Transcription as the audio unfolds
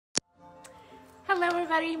Hello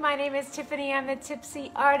everybody, my name is Tiffany. I'm a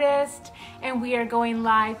Tipsy Artist and we are going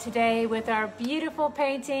live today with our beautiful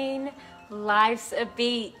painting, Life's a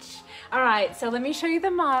Beach. Alright, so let me show you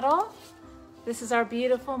the model. This is our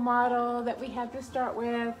beautiful model that we have to start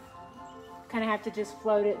with. Kind of have to just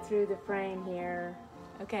float it through the frame here.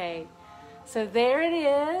 Okay, so there it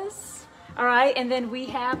is. Alright, and then we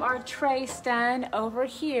have our trace done over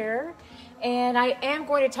here. And I am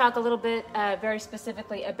going to talk a little bit very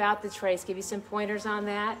specifically about the trace, give you some pointers on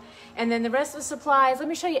that. And then the rest of the supplies, let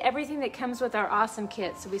me show you everything that comes with our awesome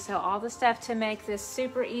kit. So we sell all the stuff to make this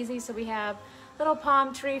super easy. So we have little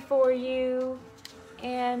palm tree for you,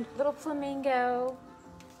 and little flamingo,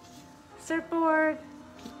 surfboard,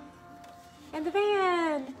 and the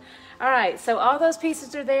van. All right, so all those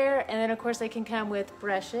pieces are there. And then of course they can come with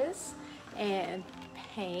brushes and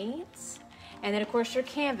paints. And then of course your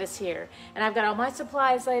canvas here. And I've got all my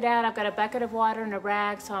supplies laid out. I've got a bucket of water and a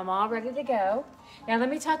rag, so I'm all ready to go. Now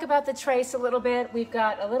let me talk about the trace a little bit. We've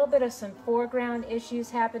got a little bit of some foreground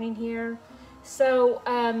issues happening here. So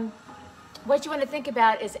what you want to think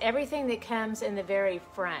about is everything that comes in the very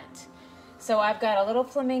front. So I've got a little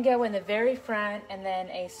flamingo in the very front, and then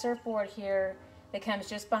a surfboard here that comes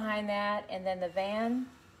just behind that, and then the van,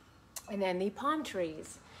 and then the palm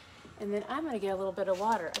trees. And then I'm going to get a little bit of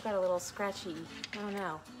water. I've got a little scratchy, I don't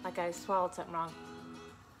know, like I swallowed something wrong.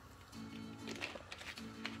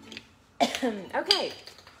 Okay.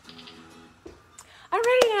 I'm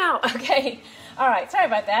ready now. Okay. All right. Sorry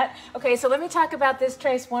about that. Okay, so let me talk about this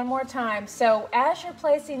trace one more time. So as you're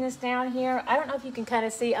placing this down here, I don't know if you can kind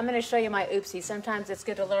of see, I'm going to show you my oopsies. Sometimes it's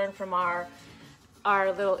good to learn from our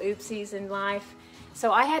little oopsies in life.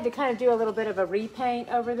 So I had to kind of do a little bit of a repaint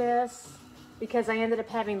over this, because I ended up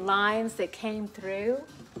having lines that came through.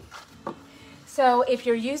 So if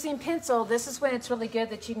you're using pencil, this is when it's really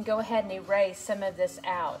good that you can go ahead and erase some of this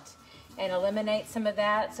out and eliminate some of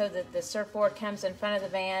that, so that the surfboard comes in front of the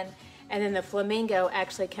van, and then the flamingo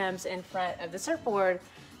actually comes in front of the surfboard.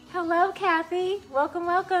 Hello, Kathy. Welcome,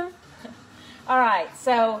 welcome. All right,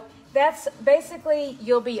 so that's basically,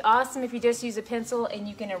 you'll be awesome if you just use a pencil and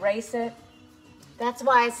you can erase it. That's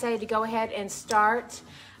why I say to go ahead and start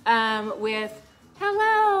with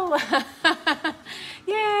hello.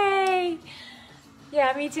 Yay.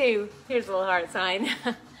 Yeah, me too. Here's a little heart sign.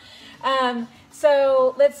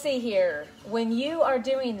 So let's see here. When you are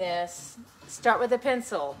doing this, start with a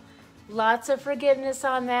pencil. Lots of forgiveness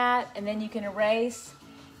on that, and then you can erase.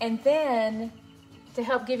 And then to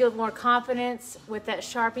help give you a little more confidence with that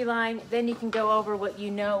Sharpie line, then you can go over what you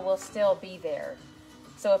know will still be there.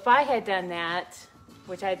 So if I had done that,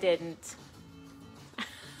 which I didn't,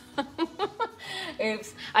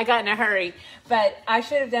 oops, I got in a hurry, but I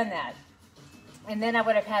should have done that. And then I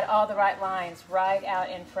would have had all the right lines right out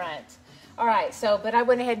in front. All right, so, but I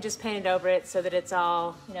went ahead and just painted over it so that it's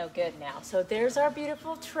all, you know, good now. So there's our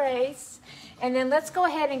beautiful trace. And then let's go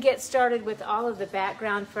ahead and get started with all of the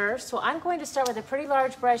background first. So I'm going to start with a pretty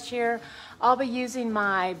large brush here. I'll be using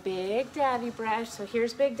my Big Daddy brush. So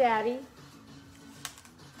here's Big Daddy.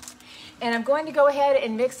 And I'm going to go ahead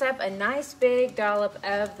and mix up a nice big dollop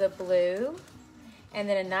of the blue, and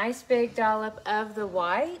then a nice big dollop of the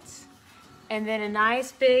white, and then a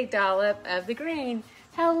nice big dollop of the green.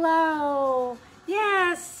 Hello.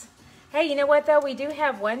 Yes. Hey, you know what though? We do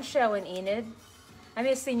have one show in Enid. I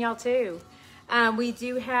miss seeing y'all too. We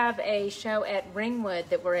do have a show at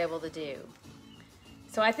Ringwood that we're able to do.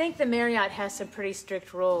 So I think the Marriott has some pretty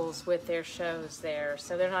strict rules with their shows there,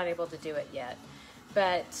 so they're not able to do it yet.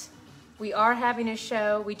 But we are having a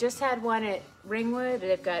show. We just had one at Ringwood.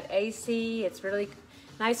 They've got AC. It's really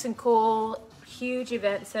nice and cool. Huge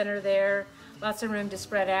event center there. Lots of room to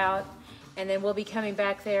spread out. And then we'll be coming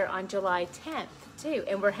back there on July 10th too.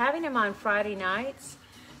 And we're having them on Friday nights.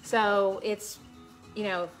 So it's, you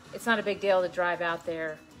know, it's not a big deal to drive out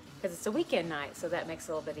there because it's a weekend night. So that makes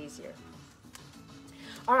it a little bit easier.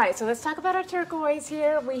 All right, so let's talk about our turquoise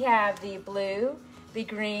here. We have the blue, the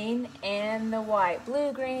green, and the white.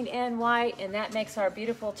 Blue, green, and white, and that makes our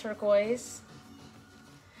beautiful turquoise.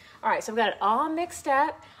 All right, so we've got it all mixed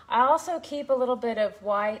up. I also keep a little bit of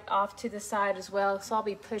white off to the side as well, so I'll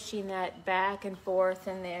be pushing that back and forth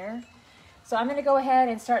in there. So I'm gonna go ahead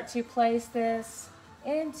and start to place this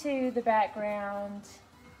into the background.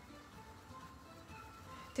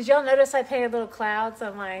 Did y'all notice I painted little clouds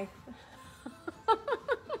on my,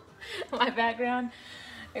 my background?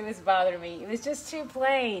 It was bothering me. It was just too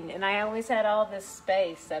plain, and I always had all this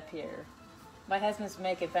space up here. My husband's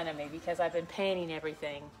making fun of me because I've been painting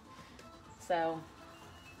everything. So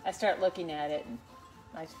I start looking at it, and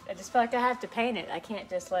I just feel like I have to paint it. I can't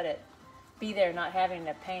just let it be there not having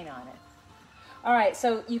enough paint on it. All right,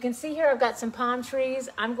 so you can see here I've got some palm trees.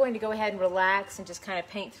 I'm going to go ahead and relax and just kind of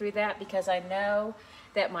paint through that because I know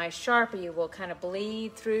that my Sharpie will kind of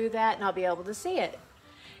bleed through that and I'll be able to see it.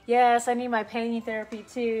 Yes, I need my painting therapy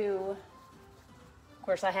too. Of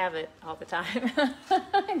course, I have it all the time.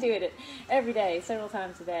 I do it every day, several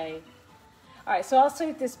times a day. All right, so I'll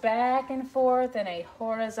sweep this back and forth in a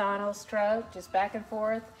horizontal stroke, just back and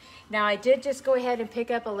forth. Now, I did just go ahead and pick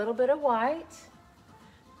up a little bit of white.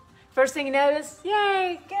 First thing you notice,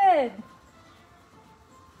 yay, good.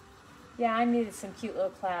 Yeah, I needed some cute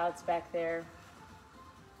little clouds back there.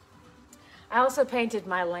 I also painted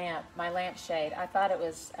my lamp shade. I thought it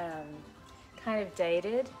was kind of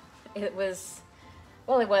dated. It was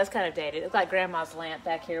kind of dated. It looked like Grandma's lamp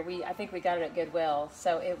back here. I think we got it at Goodwill.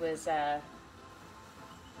 So it was, and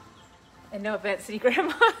no offense to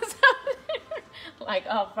Grandma's out there. Like,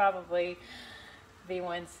 I'll probably be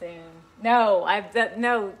one soon. No,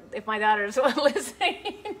 no, if my daughter's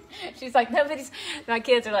listening, she's like, my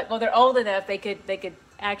kids are like, well, they're old enough, they could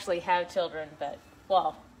actually have children, but,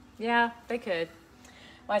 well, yeah, they could.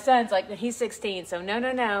 My son's like, he's 16, so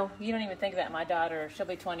no, you don't even think about my daughter. She'll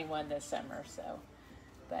be 21 this summer, so,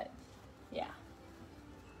 but, yeah.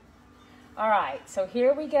 All right, so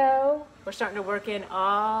here we go. We're starting to work in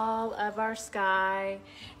all of our sky,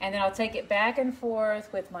 and then I'll take it back and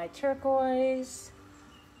forth with my turquoise,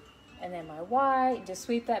 and then my white, just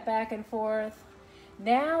sweep that back and forth.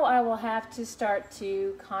 Now I will have to start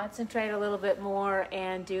to concentrate a little bit more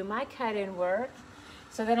and do my cut-in work.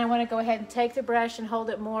 So then I want to go ahead and take the brush and hold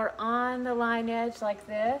it more on the line edge like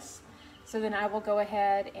this. So then I will go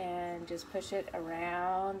ahead and just push it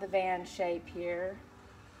around the van shape here.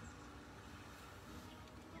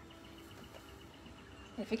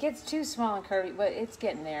 If it gets too small and curvy, but it's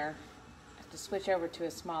getting there, I have to switch over to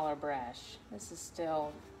a smaller brush. This is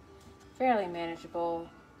still fairly manageable.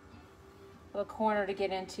 A little corner to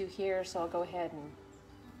get into here, so I'll go ahead and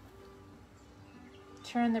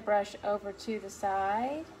turn the brush over to the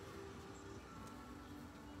side.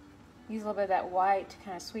 Use a little bit of that white to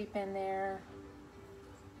kind of sweep in there.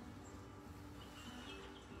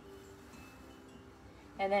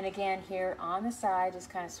 And then again here on the side,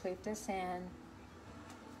 just kind of sweep this in.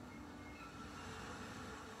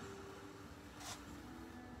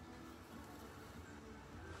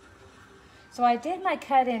 So I did my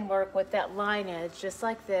cut-in work with that line edge just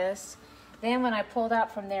like this. Then when I pulled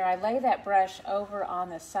out from there, I lay that brush over on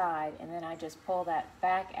the side and then I just pull that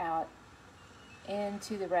back out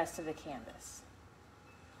into the rest of the canvas.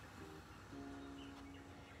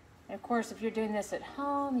 And of course, if you're doing this at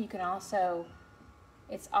home, you can also,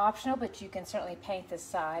 it's optional, but you can certainly paint the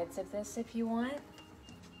sides of this if you want.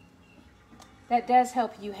 That does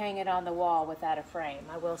help you hang it on the wall without a frame,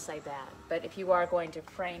 I will say that. But if you are going to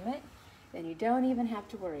frame it, then you don't even have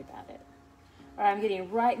to worry about it. All right, I'm getting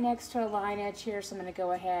right next to a line edge here, so I'm going to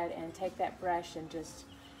go ahead and take that brush and just,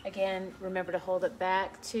 again, remember to hold it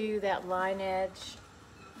back to that line edge.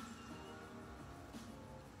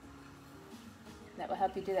 That will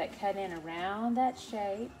help you do that cut in around that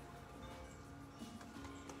shape.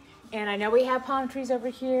 And I know we have palm trees over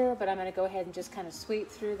here, but I'm going to go ahead and just kind of sweep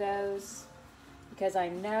through those because I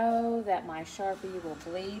know that my Sharpie will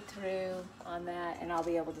bleed through on that and I'll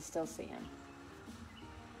be able to still see them.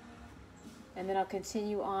 And then I'll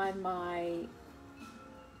continue on my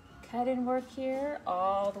cut-in work here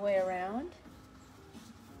all the way around.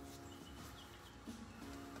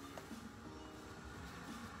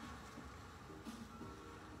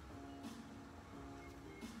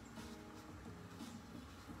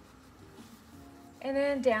 And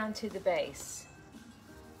then down to the base.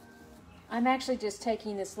 I'm actually just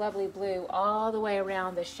taking this lovely blue all the way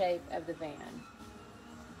around the shape of the van.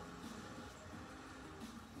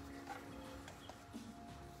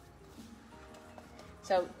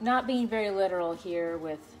 So not being very literal here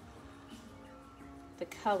with the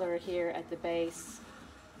color here at the base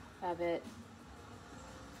of it.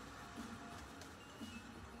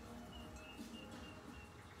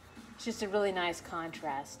 It's just a really nice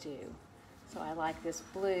contrast too. So I like this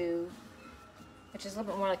blue, which is a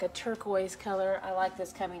little bit more like a turquoise color. I like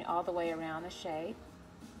this coming all the way around the shape.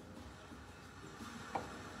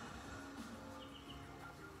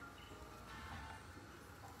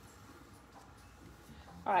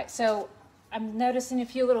 All right, so I'm noticing a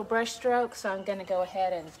few little brush strokes, so I'm going to go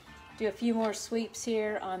ahead and do a few more sweeps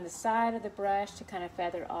here on the side of the brush to kind of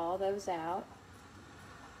feather all those out.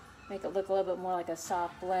 Make it look a little bit more like a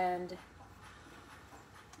soft blend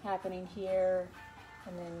happening here.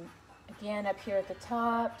 And then again up here at the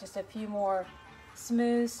top, just a few more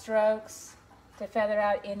smooth strokes to feather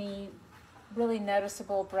out any really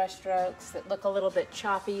noticeable brush strokes that look a little bit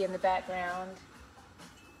choppy in the background.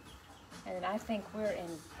 And I think we're in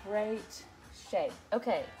great shape.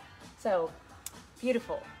 Okay, so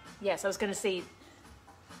beautiful. Yes, I was gonna see,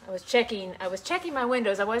 I was checking my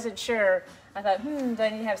windows. I wasn't sure. I thought, do I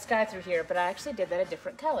need to have sky through here? But I actually did that a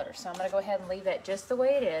different color. So I'm gonna go ahead and leave that just the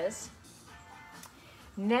way it is.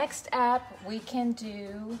 Next up, we can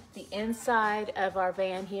do the inside of our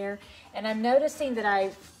van here. And I'm noticing that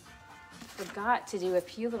I forgot to do a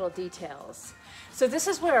few little details. So this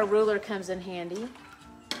is where a ruler comes in handy.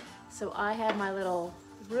 So I have my little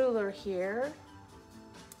ruler here.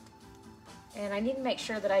 And I need to make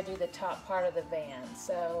sure that I do the top part of the van.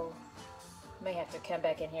 So I may have to come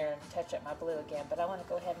back in here and touch up my blue again. But I want to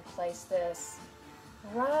go ahead and place this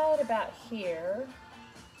right about here.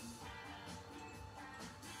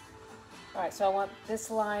 All right, so I want this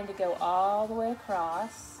line to go all the way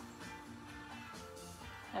across.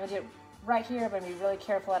 I'm gonna do it right here, but I'm gonna be really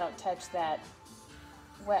careful I don't touch that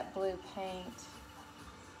wet blue paint.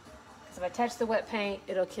 Because if I touch the wet paint,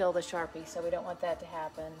 it'll kill the Sharpie, so we don't want that to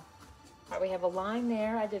happen. All right, we have a line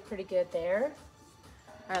there. I did pretty good there.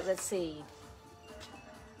 All right, let's see.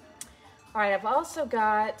 All right, I've also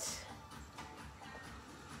got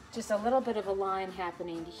just a little bit of a line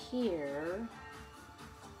happening here.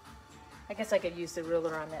 I guess I could use the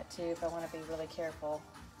ruler on that too if I want to be really careful.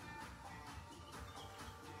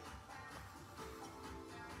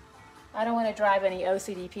 I don't want to drive any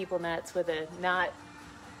OCD people nuts with a not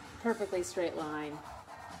perfectly straight line.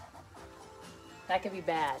 That could be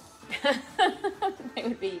bad. They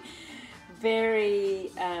would be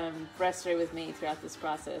very frustrated with me throughout this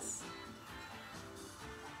process.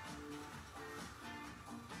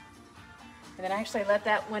 And then I actually let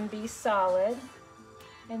that one be solid.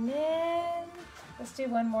 And then let's do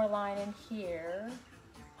one more line in here.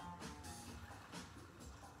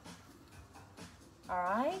 All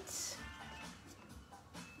right.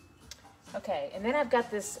 Okay, and then I've got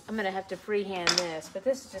this, I'm gonna have to freehand this, but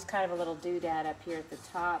this is just kind of a little doodad up here at the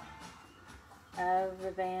top of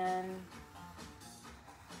the van.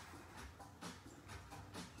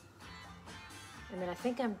 And then I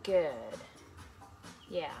think I'm good.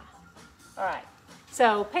 Yeah. All right,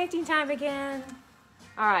 so painting time again.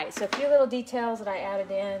 All right, so a few little details that I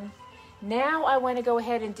added in. Now I want to go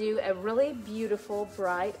ahead and do a really beautiful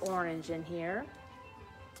bright orange in here.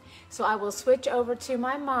 So I will switch over to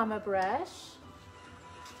my Mama brush.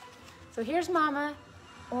 So here's Mama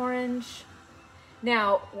orange.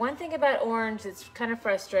 Now, one thing about orange that's kind of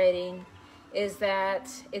frustrating is that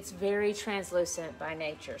it's very translucent by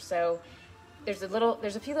nature. So there's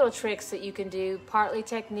a few little tricks that you can do, partly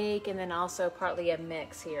technique and then also partly a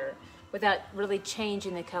mix here, without really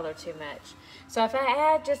changing the color too much. So if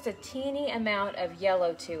I add just a teeny amount of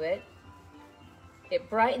yellow to it, it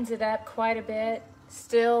brightens it up quite a bit,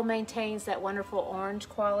 still maintains that wonderful orange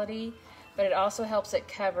quality, but it also helps it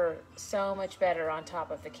cover so much better on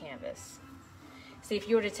top of the canvas. See, if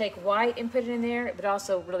you were to take white and put it in there, it would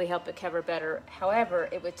also really help it cover better. However,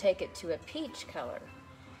 it would take it to a peach color.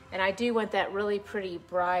 And I do want that really pretty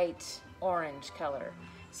bright orange color.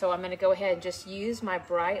 So I'm going to go ahead and just use my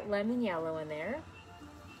bright lemon yellow in there.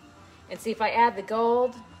 And see, if I add the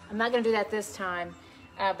gold, I'm not going to do that this time,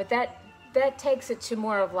 but that takes it to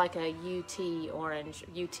more of like a UT orange.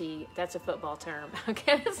 UT, that's a football term.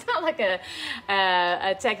 Okay, it's not like a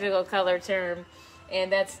technical color term. And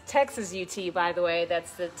that's Texas UT, by the way.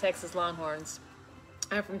 That's the Texas Longhorns.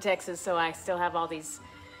 I'm from Texas, so I still have all these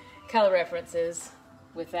color references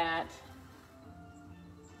with that.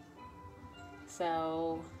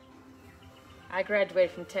 So I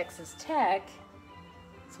graduated from Texas Tech,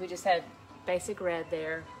 so we just had basic red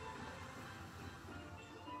there.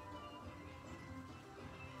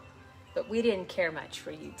 But we didn't care much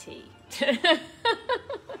for UT.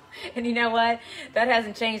 And you know what? That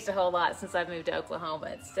hasn't changed a whole lot since I've moved to Oklahoma.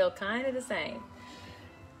 It's still kind of the same.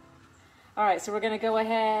 All right, so we're going to go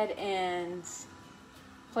ahead and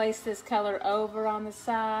place this color over on the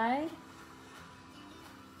side.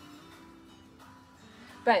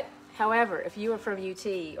 But, however, if you were from UT,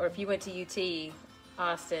 or if you went to UT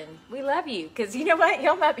Austin, we love you, because you know what?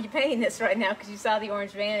 Y'all might be painting this right now because you saw the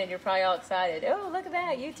orange van and you're probably all excited. Oh, look at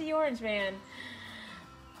that, UT orange van.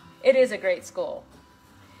 It is a great school.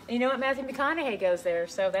 And you know what? Matthew McConaughey goes there,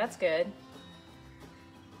 so that's good.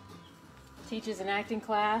 Teaches an acting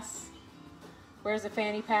class. Wears a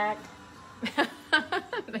fanny pack.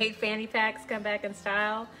 Made fanny packs come back in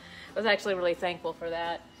style. I was actually really thankful for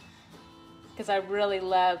that, because I really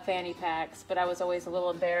love fanny packs, but I was always a little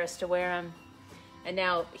embarrassed to wear them. And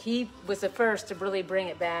now he was the first to really bring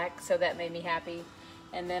it back, so that made me happy.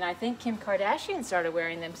 And then I think Kim Kardashian started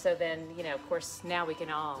wearing them, so then, you know, of course, now we can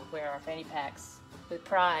all wear our fanny packs with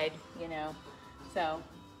pride, you know. So,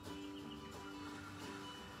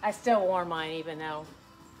 I still wore mine even though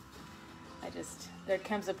there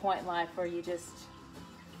comes a point in life where you just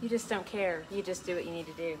don't care. You just do what you need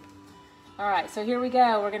to do. All right, so here we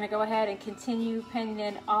go. We're gonna go ahead and continue painting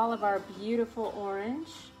in all of our beautiful orange.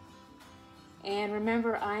 And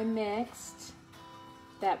remember, I mixed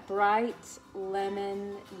that bright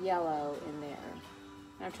lemon yellow in there.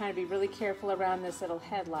 And I'm trying to be really careful around this little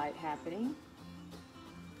headlight happening.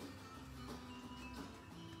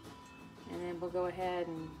 And then we'll go ahead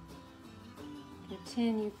and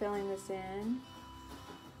continue filling this in.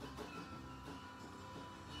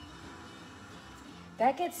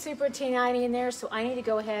 That gets super teeny in there, so I need to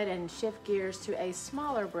go ahead and shift gears to a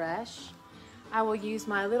smaller brush. I will use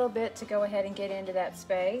my little bit to go ahead and get into that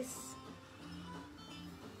space.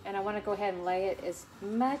 And I want to go ahead and lay it as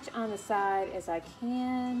much on the side as I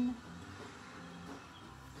can.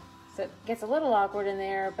 So it gets a little awkward in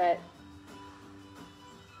there, but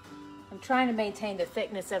I'm trying to maintain the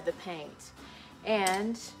thickness of the paint.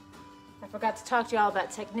 And I forgot to talk to you all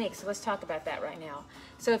about technique, so let's talk about that right now.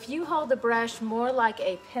 So if you hold the brush more like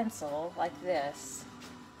a pencil, like this,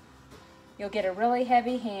 you'll get a really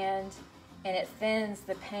heavy hand and it thins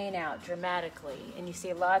the paint out dramatically, and you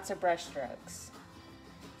see lots of brush strokes.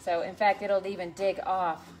 So in fact, it'll even dig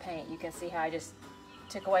off paint. You can see how I just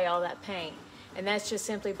took away all that paint. And that's just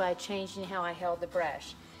simply by changing how I held the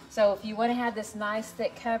brush. So if you want to have this nice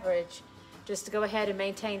thick coverage, just to go ahead and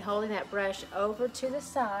maintain holding that brush over to the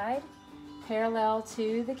side, parallel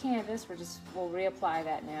to the canvas. We'll reapply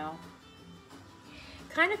that now.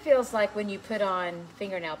 Kind of feels like when you put on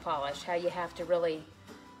fingernail polish, how you have to really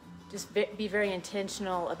just be very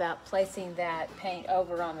intentional about placing that paint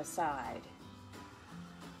over on the side.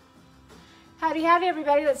 Howdy,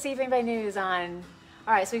 everybody. Let's see if anybody new is on.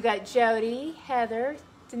 All right, so we've got Jody, Heather,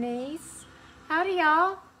 Denise. Howdy,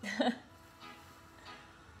 y'all.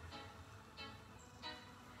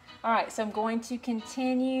 All right, so I'm going to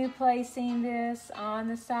continue placing this on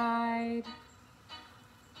the side.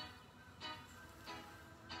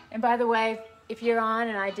 And by the way, if you're on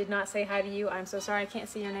and I did not say hi to you, I'm so sorry, I can't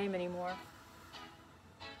see your name anymore.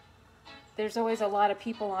 There's always a lot of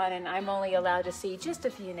people on and I'm only allowed to see just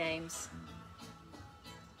a few names.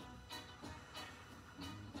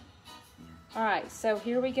 All right, so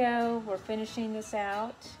here we go. We're finishing this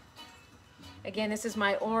out. Again, this is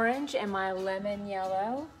my orange and my lemon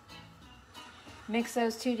yellow. Mix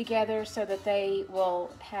those two together so that they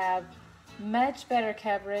will have much better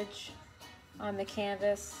coverage on the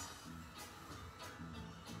canvas.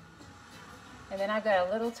 And then I've got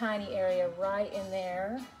a little tiny area right in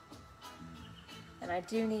there. And I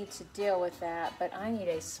do need to deal with that, but I need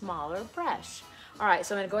a smaller brush. All right,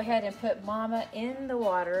 so I'm gonna go ahead and put Mama in the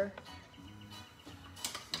water.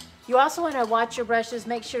 You also want to watch your brushes,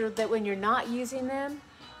 make sure that when you're not using them,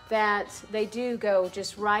 that they do go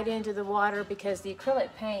just right into the water, because the acrylic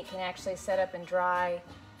paint can actually set up and dry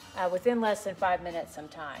within less than 5 minutes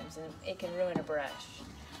sometimes, and it can ruin a brush.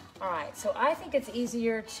 All right, so I think it's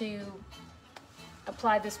easier to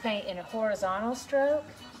apply this paint in a horizontal stroke,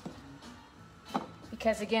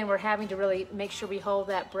 because again, we're having to really make sure we hold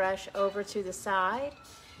that brush over to the side.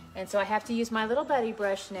 And so I have to use my little buddy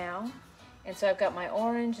brush now. And so I've got my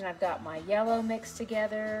orange and I've got my yellow mixed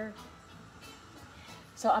together.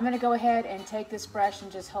 So I'm going to go ahead and take this brush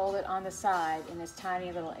and just hold it on the side in this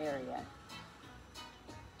tiny little area.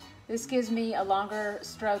 This gives me a longer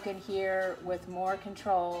stroke in here with more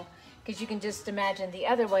control, because you can just imagine the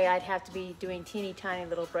other way I'd have to be doing teeny tiny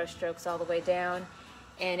little brush strokes all the way down,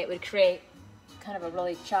 and it would create kind of a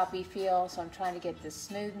really choppy feel. So I'm trying to get the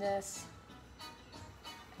smoothness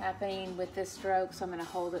happening with this stroke. So I'm going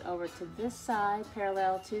to hold it over to this side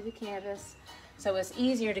parallel to the canvas, so it's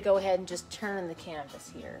easier to go ahead and just turn the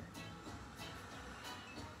canvas here.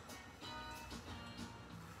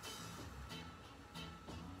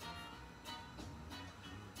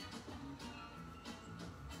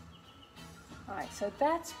 All right, so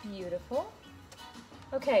that's beautiful.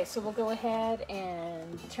 Okay, so we'll go ahead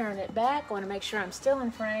and turn it back. I want to make sure I'm still in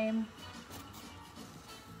frame.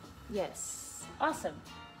 Yes, awesome.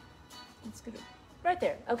 Let's get it right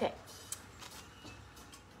there. Okay.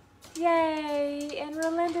 Yay! And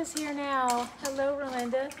Rolinda's here now. Hello,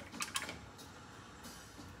 Rolinda.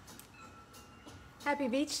 Happy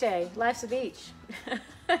beach day. Life's a beach.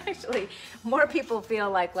 Actually, more people feel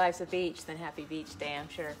like life's a beach than happy beach day, I'm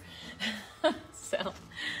sure. So,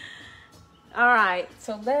 all right.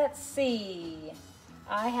 So let's see.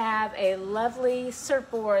 I have a lovely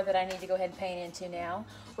surfboard that I need to go ahead and paint into now.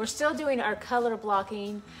 We're still doing our color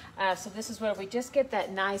blocking, so this is where we just get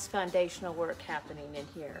that nice foundational work happening in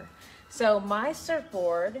here. So my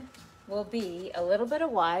surfboard will be a little bit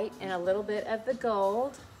of white and a little bit of the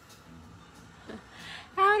gold.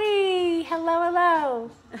 Howdy, hello,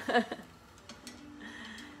 hello.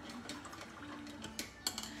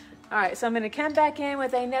 All right, so I'm gonna come back in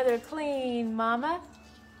with another clean mama.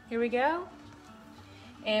 Here we go.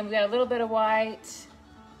 And we got a little bit of white,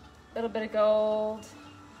 a little bit of gold.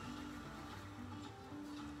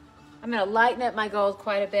 I'm gonna lighten up my gold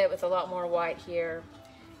quite a bit with a lot more white here.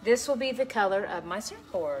 This will be the color of my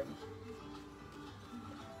surfboard.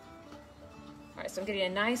 All right, so I'm getting a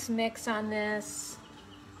nice mix on this.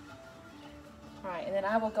 All right, and then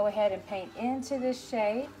I will go ahead and paint into this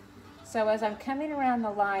shape. So as I'm coming around the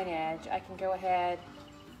line edge, I can go ahead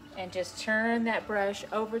and just turn that brush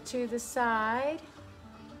over to the side.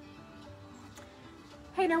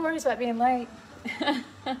 Hey, no worries about being late.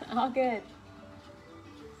 All good.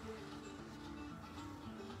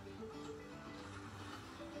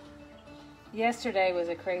 Yesterday was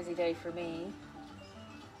a crazy day for me.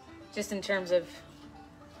 Just in terms of,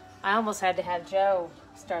 I almost had to have Joe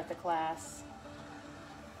start the class.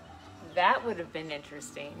 That would have been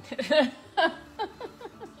interesting.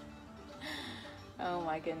 Oh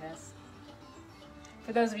my goodness.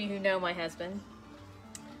 For those of you who know my husband,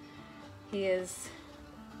 he is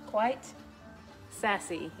quite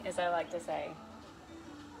sassy, as I like to say.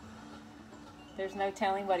 There's no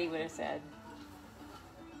telling what he would have said.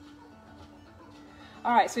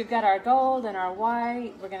 All right, so we've got our gold and our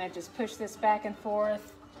white. We're gonna just push this back and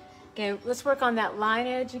forth. Again, let's work on that line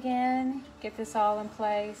edge again. Get this all in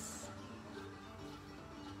place.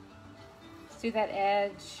 Let's do that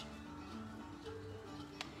edge.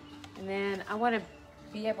 And then I wanna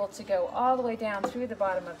be able to go all the way down through the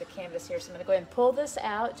bottom of the canvas here. So I'm gonna go ahead and pull this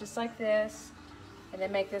out just like this, and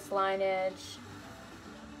then make this line edge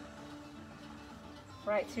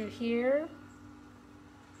right through here.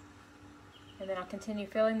 And then I'll continue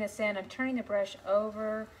filling this in. I'm turning the brush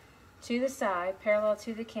over to the side, parallel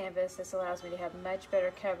to the canvas. This allows me to have much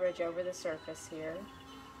better coverage over the surface here.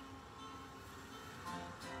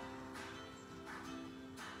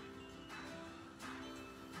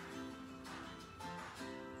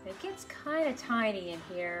 It gets kind of tiny in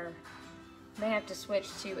here. May have to switch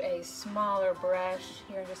to a smaller brush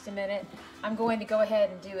here in just a minute. I'm going to go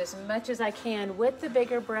ahead and do as much as I can with the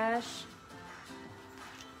bigger brush.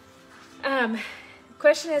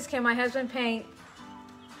 Question is, can my husband paint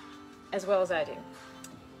as well as I do?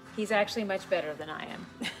 He's actually much better than I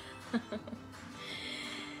am.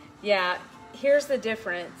 Yeah, here's the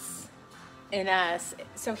difference in us.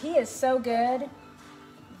 So he is so good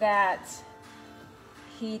that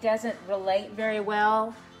he doesn't relate very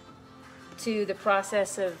well to the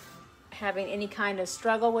process of having any kind of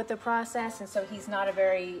struggle with the process, and so he's not a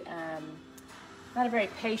very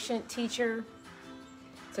patient teacher.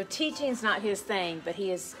 So teaching's not his thing, but he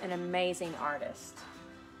is an amazing artist.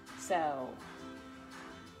 So,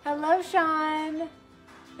 hello Sean,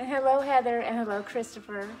 and hello Heather, and hello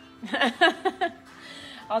Christopher.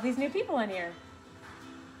 All these new people in here.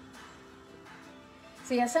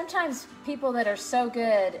 So yeah, sometimes people that are so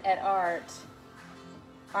good at art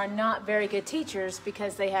are not very good teachers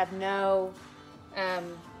because they have no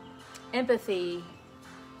empathy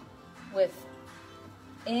with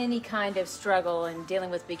any kind of struggle and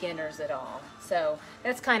dealing with beginners at all. So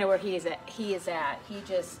that's kind of where he is at. He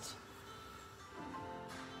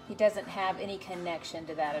doesn't have any connection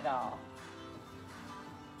to that at all.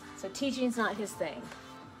 So teaching's not his thing.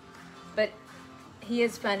 But he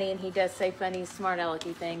is funny, and he does say funny, smart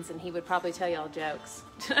alecky things, and he would probably tell y'all jokes.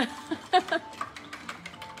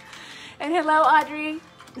 And hello, Audrey.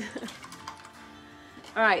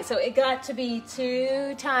 All right, so it got to be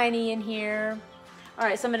too tiny in here. All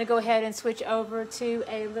right, so I'm gonna go ahead and switch over to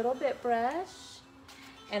a little bit brush,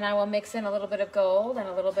 and I will mix in a little bit of gold and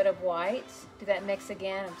a little bit of white. Do that mix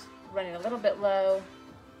again. I'm running a little bit low.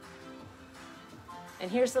 And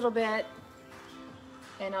here's a little bit.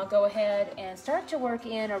 And I'll go ahead and start to work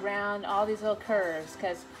in around all these little curves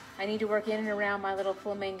because I need to work in and around my little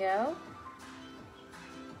flamingo.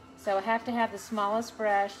 So I have to have the smallest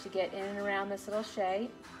brush to get in and around this little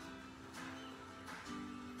shape.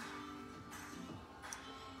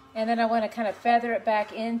 And then I want to kind of feather it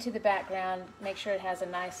back into the background, make sure it has a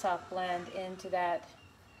nice soft blend into that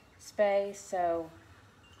space. So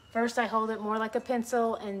first I hold it more like a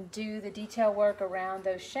pencil and do the detail work around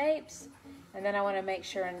those shapes. And then I want to make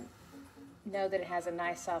sure and know that it has a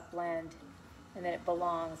nice soft blend and that it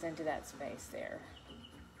belongs into that space there.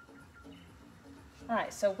 All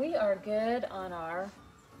right, so we are good on our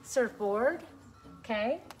surfboard,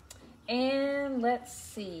 okay? And let's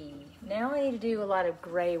see, now I need to do a lot of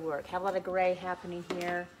gray work, have a lot of gray happening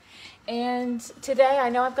here. And today, I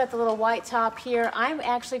know I've got the little white top here. I'm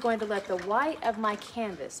actually going to let the white of my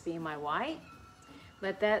canvas be my white.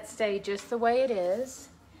 Let that stay just the way it is.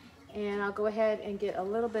 And I'll go ahead and get a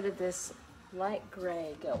little bit of this light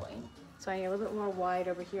gray going. So I need a little bit more white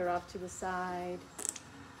over here off to the side.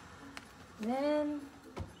 And then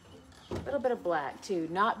a little bit of black too,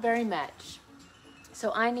 not very much.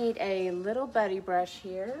 So I need a little buddy brush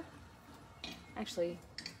here. Actually,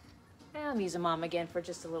 I'm using Mom again for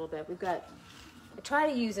just a little bit. I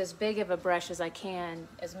try to use as big of a brush as I can,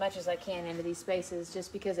 as much as I can into these spaces,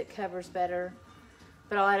 just because it covers better.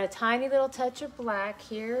 But I'll add a tiny little touch of black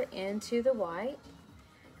here into the white.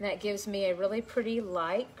 And that gives me a really pretty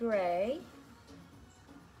light gray.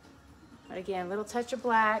 But again, a little touch of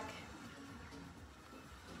black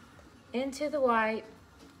into the white.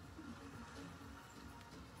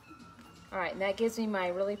 All right, and that gives me my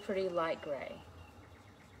really pretty light gray.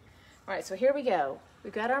 All right, so here we go.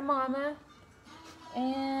 We've got our mama.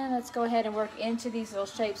 And let's go ahead and work into these little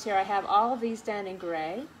shapes here. I have all of these done in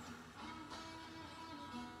gray.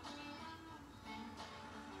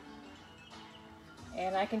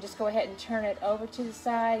 And I can just go ahead and turn it over to the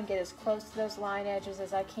side and get as close to those line edges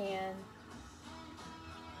as I can.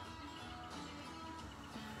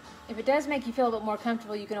 If it does make you feel a bit more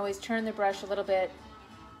comfortable, you can always turn the brush a little bit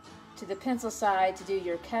to the pencil side to do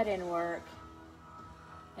your cut-in work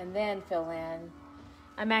and then fill in.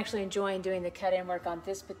 I'm actually enjoying doing the cut-in work on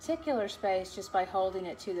this particular space just by holding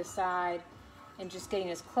it to the side and just getting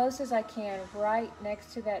as close as I can right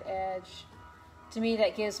next to that edge. To me,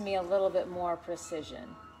 that gives me a little bit more precision.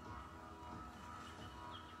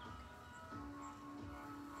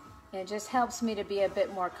 And it just helps me to be a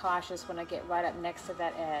bit more cautious when I get right up next to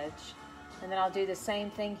that edge. And then I'll do the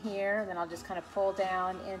same thing here, and then I'll just kind of pull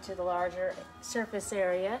down into the larger surface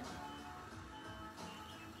area.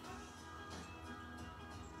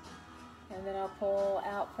 And then I'll pull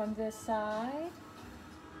out from this side.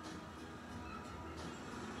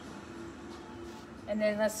 And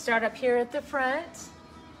then let's start up here at the front.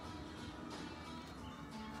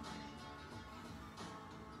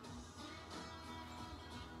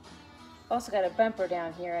 Also got a bumper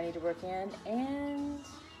down here I need to work in, and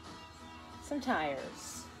some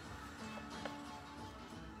tires.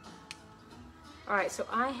 All right, so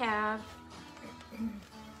I have,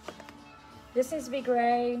 this needs to be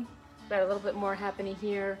gray, got a little bit more happening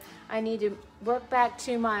here. I need to work back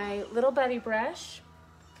to my little buddy brush,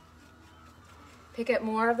 pick up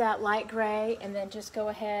more of that light gray, and then just go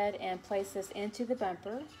ahead and place this into the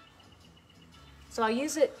bumper. So I'll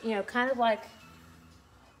use it, you know, kind of like,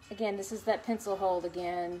 again, this is that pencil hold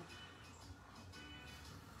again.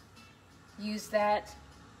 Use that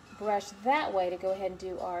brush that way to go ahead and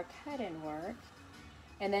do our cut-in work.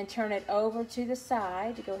 And then turn it over to the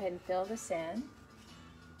side to go ahead and fill this in.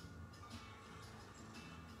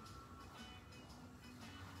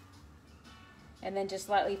 And then just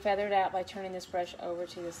lightly feather it out by turning this brush over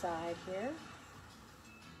to the side here.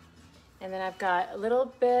 And then I've got a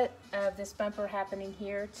little bit of this bumper happening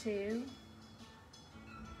here too.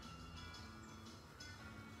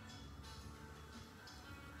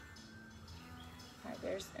 All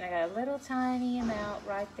right, and I got a little tiny amount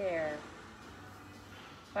right there.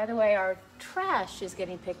 By the way, our trash is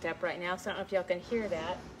getting picked up right now, so I don't know if y'all can hear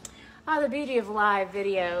that. Oh, the beauty of live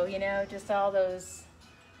video, you know, just all those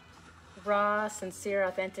raw, sincere,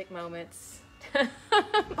 authentic moments.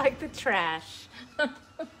 Like the trash. All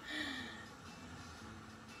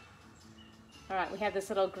right, we have this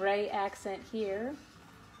little gray accent here.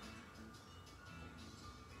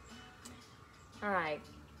 All right,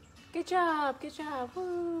 good job,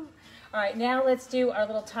 woo. All right, now let's do our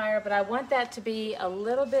little tire, but I want that to be a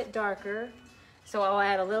little bit darker, so I'll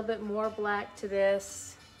add a little bit more black to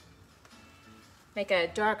this. Make a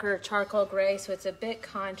darker charcoal gray so it's a bit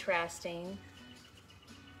contrasting.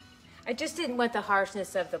 I just didn't want the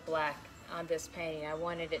harshness of the black on this painting. I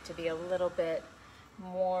wanted it to be a little bit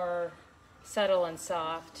more subtle and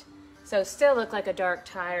soft. So still look like a dark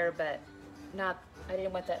tire, but not, I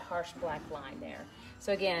didn't want that harsh black line there.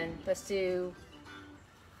 So again, let's do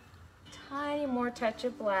a tiny more touch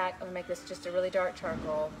of black. I'm gonna make this just a really dark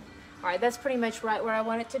charcoal. All right, that's pretty much right where I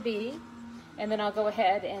want it to be. And then I'll go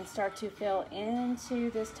ahead and start to fill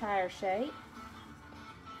into this tire shape.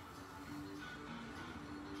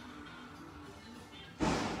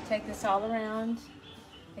 Take this all around.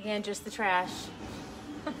 Again, just the trash.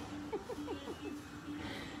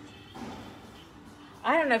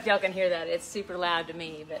 I don't know if y'all can hear that. It's super loud to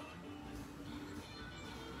me, but.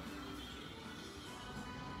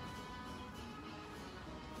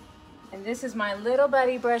 And this is my little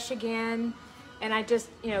buddy brush again. And I just,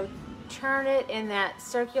 you know, turn it in that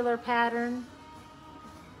circular pattern.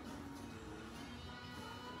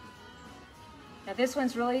 Now this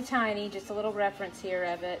one's really tiny, just a little reference here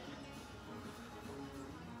of it.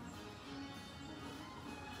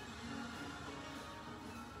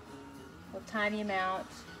 A tiny amount.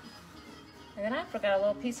 And then I forgot a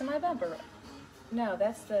little piece of my bumper. No,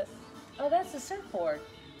 that's the, oh, that's the surfboard.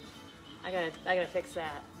 I gotta fix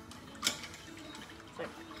that. It's like,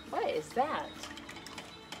 what is that?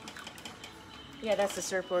 Yeah, that's the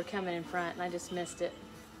surfboard coming in front, and I just missed it.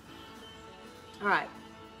 All right.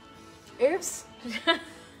 Oops.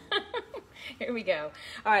 Here we go.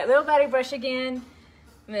 All right, little body brush again.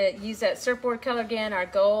 I'm gonna use that surfboard color again, our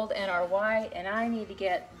gold and our white, and I need to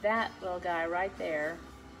get that little guy right there.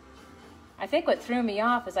 I think what threw me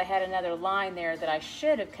off is I had another line there that I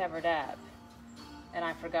should have covered up, and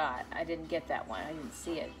I forgot. I didn't get that one. I didn't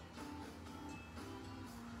see it.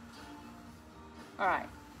 All right,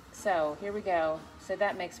 so here we go. So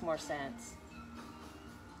that makes more sense.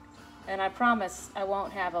 And I promise I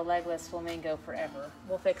won't have a legless flamingo forever.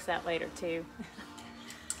 We'll fix that later too.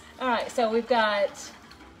 All right, so we've got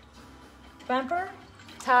bumper,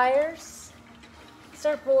 tires,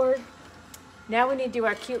 surfboard. Now we need to do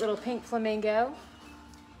our cute little pink flamingo.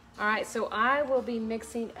 All right, so I will be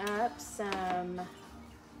mixing up some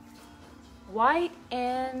white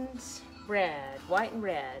and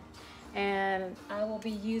red, and I will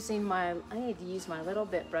be using my, I need to use my little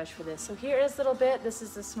bit brush for this. So here is little bit, this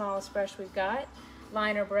is the smallest brush we've got,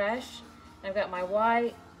 liner brush. I've got my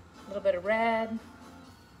white, a little bit of red.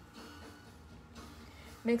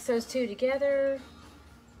 Mix those two together.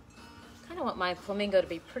 I kind of want my flamingo to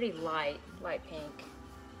be pretty light pink.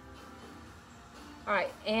 All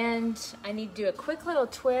right, and I need to do a quick little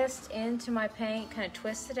twist into my paint, kind of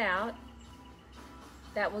twist it out.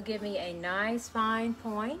 That will give me a nice fine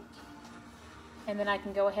point. And then I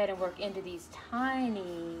can go ahead and work into these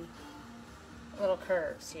tiny little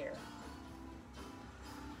curves here.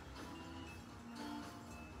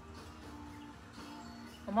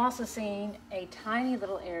 I'm also seeing a tiny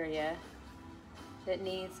little area that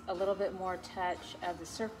needs a little bit more touch of the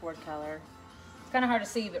surfboard color. It's kind of hard to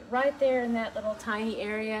see, but right there in that little tiny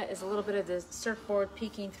area is a little bit of the surfboard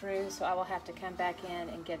peeking through, so I will have to come back in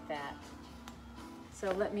and get that.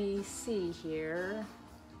 So let me see here.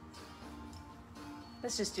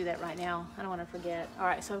 Let's just do that right now. I don't want to forget. All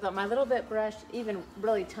right, so I've got my little bit brush, even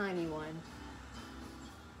really tiny one.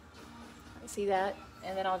 See that?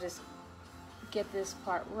 And then I'll just get this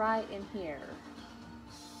part right in here.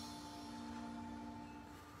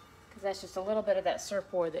 Because that's just a little bit of that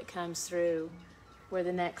surfboard that comes through where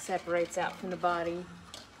the neck separates out from the body.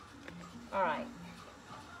 All right.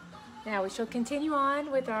 Now we shall continue on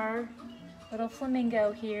with our little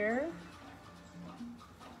flamingo here.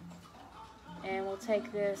 And we'll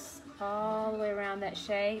take this all the way around that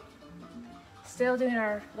shape. Still doing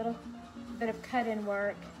our little bit of cut-in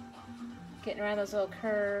work, getting around those little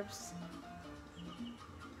curves.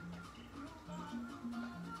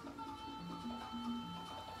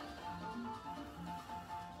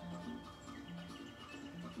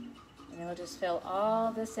 And then we'll just fill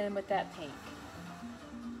all this in with that pink.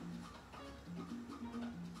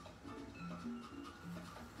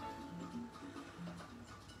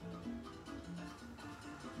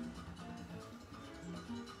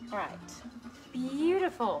 All right,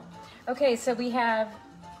 beautiful. Okay, so we have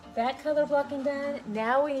that color blocking done.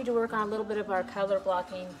 Now we need to work on a little bit of our color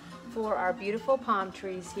blocking for our beautiful palm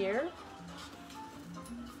trees here.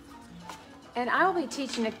 And I will be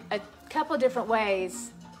teaching a couple different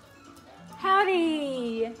ways.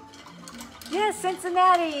 Howdy! Yes,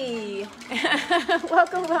 Cincinnati!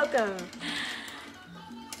 Welcome, welcome.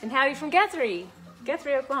 And howdy from Guthrie,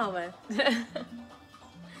 Oklahoma.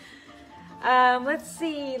 Let's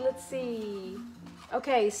see.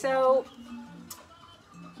 Okay, so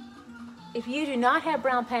if you do not have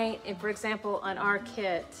brown paint, and for example, on our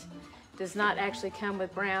kit, does not actually come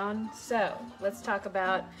with brown, so let's talk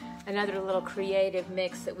about another little creative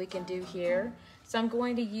mix that we can do here. So I'm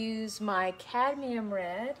going to use my cadmium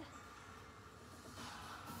red,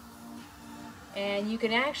 and you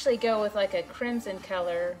can actually go with like a crimson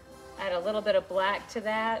color, add a little bit of black to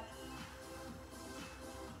that.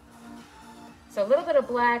 So a little bit of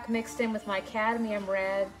black mixed in with my cadmium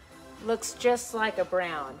red looks just like a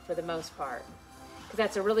brown for the most part, because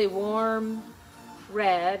that's a really warm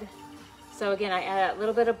red. So again, I add a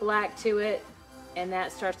little bit of black to it, and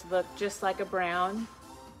that starts to look just like a brown,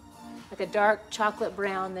 like a dark chocolate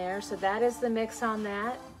brown there. So that is the mix on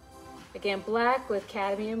that. Again, black with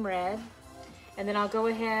cadmium red. And then I'll go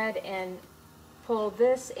ahead and pull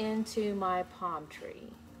this into my palm tree.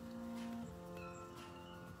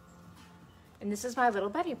 And this is my little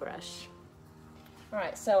buddy brush. All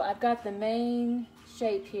right, so I've got the main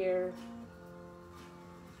shape here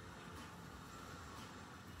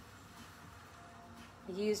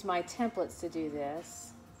I used my templates to do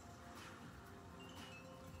this.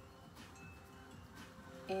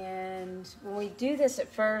 And when we do this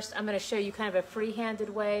at first, I'm going to show you kind of a free-handed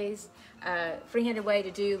way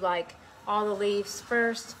to do like all the leaves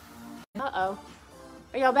first. Uh-oh.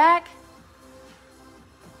 Are y'all back?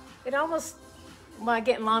 It almost, am I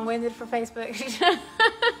getting long-winded for Facebook?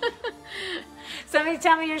 Somebody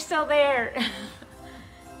tell me you're still there.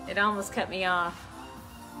 It almost cut me off.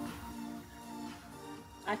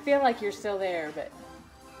 I feel like you're still there, but...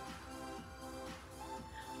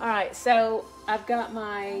 All right, so I've got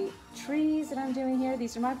my trees that I'm doing here.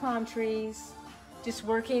 These are my palm trees. Just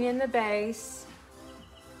working in the base.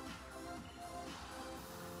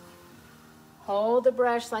 Hold the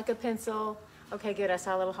brush like a pencil. Okay, good, I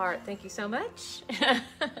saw a little heart. Thank you so much.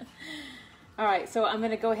 All right, so I'm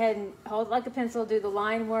gonna go ahead and hold it like a pencil, do the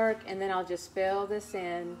line work, and then I'll just fill this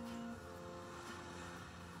in.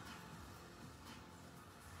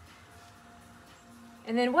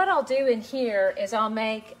 And then what I'll do in here is I'll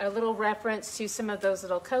make a little reference to some of those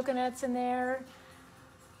little coconuts in there.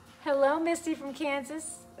 Hello, Misty from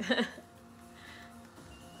Kansas.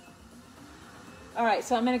 All right,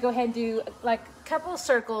 so I'm gonna go ahead and do like a couple of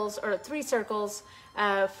circles, or 3 circles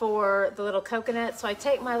for the little coconut. So I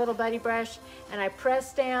take my little buddy brush and I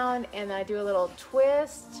press down and I do a little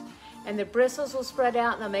twist, and the bristles will spread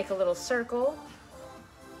out and I'll make a little circle.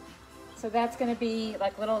 So that's gonna be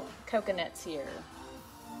like little coconuts here.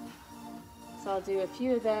 So I'll do a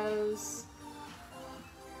few of those.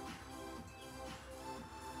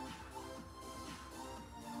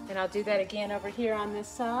 And I'll do that again over here on this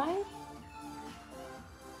side.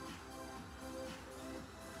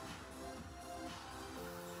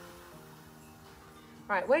 All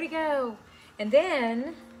right, way to go. And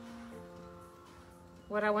then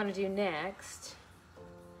what I want to do next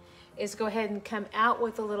is go ahead and come out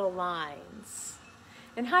with the little lines.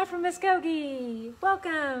 And hi from Miss Gogi,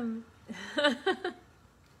 welcome.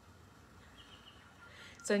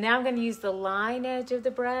 So now I'm going to use the line edge of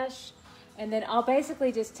the brush, and then I'll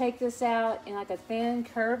basically just take this out in like a thin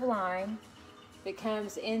curved line that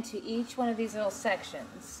comes into each one of these little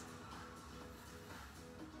sections.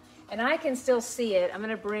 And I can still see it. I'm going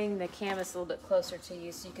to bring the canvas a little bit closer to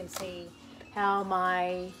you so you can see how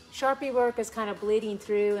my Sharpie work is kind of bleeding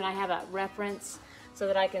through, and I have a reference so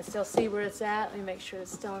that I can still see where it's at. Let me make sure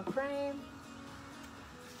it's still in frame.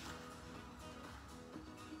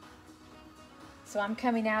 So I'm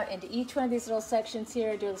coming out into each one of these little sections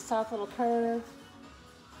here, do a soft little curve,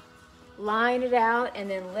 line it out, and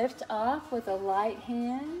then lift off with a light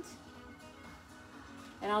hand.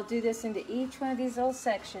 And I'll do this into each one of these little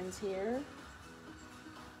sections here.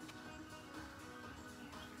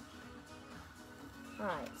 All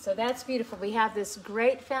right, so that's beautiful. We have this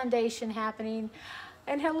great foundation happening.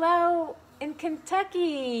 And hello in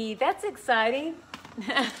Kentucky, that's exciting.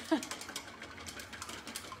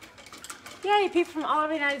 Yay, people from all over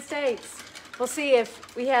the United States. We'll see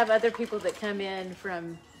if we have other people that come in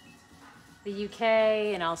from the UK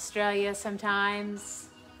and Australia sometimes,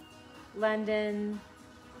 London.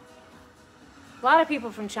 A lot of people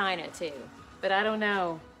from China too, but I don't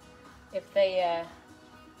know if they,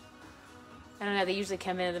 I don't know, they usually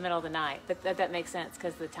come in the middle of the night, but that makes sense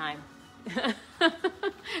because of the time.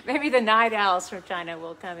 Maybe the night owls from China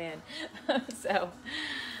will come in. So,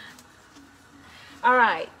 all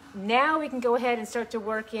right. Now we can go ahead and start to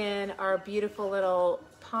work in our beautiful little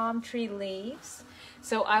palm tree leaves.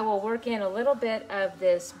 So I will work in a little bit of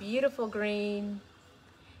this beautiful green,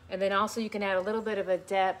 and then also you can add a little bit of a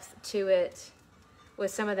depth to it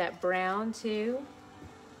with some of that brown too,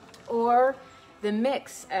 or the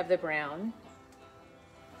mix of the brown,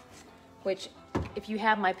 which if you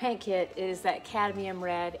have my paint kit is that cadmium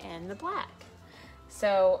red and the black.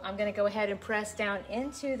 So I'm going to go ahead and press down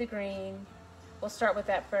into the green. We'll start with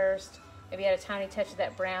that first. Maybe add a tiny touch of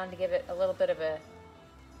that brown to give it a little bit of a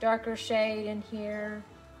darker shade in here.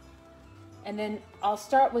 And then I'll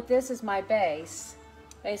start with this as my base,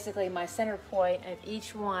 basically my center point of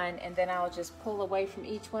each one, and then I'll just pull away from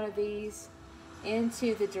each one of these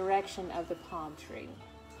into the direction of the palm tree.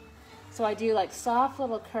 So I do like soft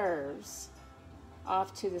little curves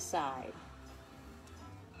off to the side.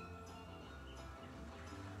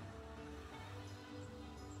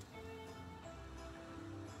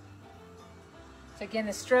 So again,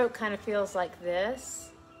 the stroke kind of feels like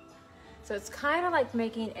this. So it's kind of like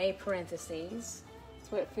making a parentheses.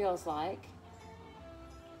 That's what it feels like.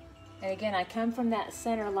 And again, I come from that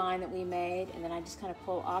center line that we made, and then I just kind of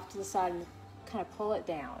pull off to the side and kind of pull it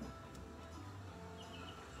down.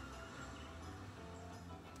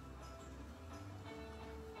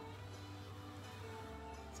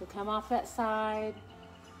 So come off that side,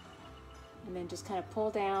 and then just kind of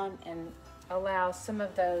pull down and allow some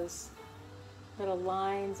of those little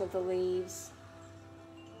lines of the leaves.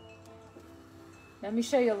 Let me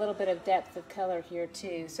show you a little bit of depth of color here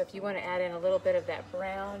too. So if you want to add in a little bit of that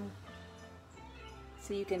brown,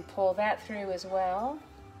 so you can pull that through as well.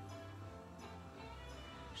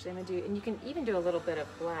 Actually, I'm gonna do, and you can even do a little bit of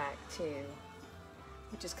black too,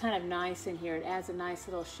 which is kind of nice in here. It adds a nice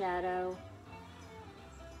little shadow.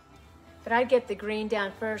 But I get the green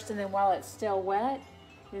down first, and then while it's still wet,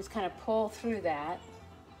 you just kind of pull through that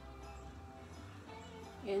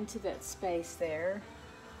into that space there.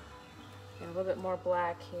 And a little bit more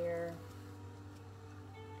black here.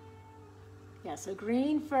 Yeah, so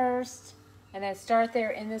green first, and then start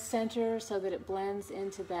there in the center so that it blends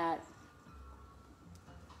into that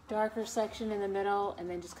darker section in the middle, and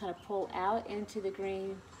then just kind of pull out into the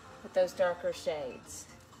green with those darker shades.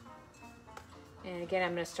 And again,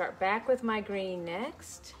 I'm going to start back with my green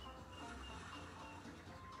next.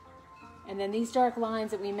 And then these dark lines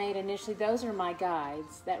that we made initially, those are my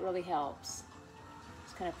guides. That really helps.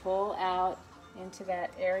 Just kind of pull out into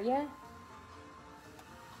that area.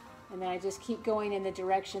 And then I just keep going in the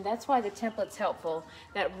direction. That's why the template's helpful.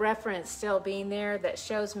 That reference still being there, that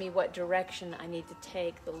shows me what direction I need to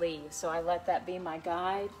take the leaves. So I let that be my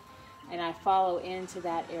guide, and I follow into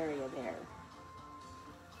that area there.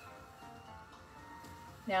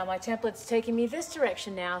 Now my template's taking me this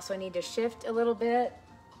direction now, so I need to shift a little bit.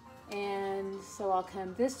 And so I'll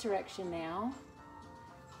come this direction now.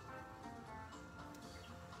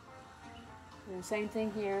 And same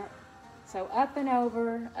thing here. So up and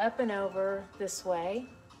over this way.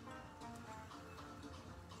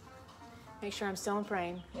 Make sure I'm still in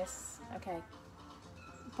frame. Yes, okay.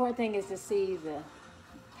 Important thing is to see the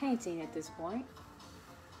painting at this point.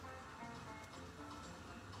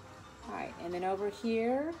 All right, and then over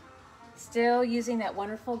here, still using that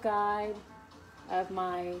wonderful guide of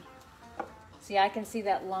my, see, I can see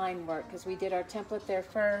that line work because we did our template there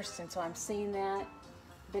first, and so I'm seeing that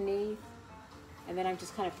beneath. And then I'm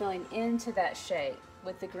just kind of filling into that shape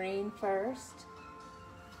with the green first.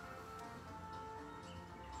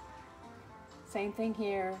 Same thing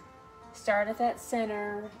here. Start at that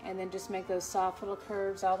center and then just make those soft little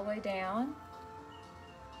curves all the way down.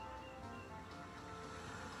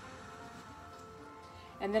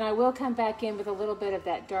 And then I will come back in with a little bit of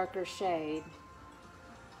that darker shade.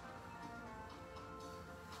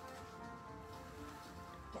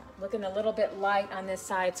 Looking a little bit light on this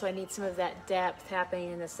side, so I need some of that depth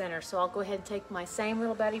happening in the center. So I'll go ahead and take my same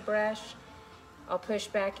little buddy brush. I'll push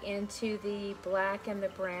back into the black and the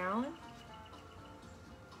brown.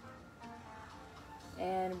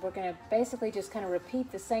 And we're gonna basically just kind of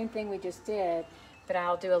repeat the same thing we just did, but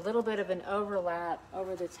I'll do a little bit of an overlap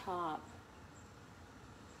over the top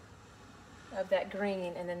of that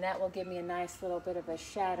green, and then that will give me a nice little bit of a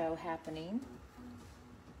shadow happening.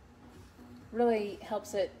 Really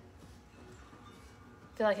helps it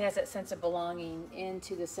feel like it has that sense of belonging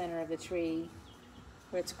into the center of the tree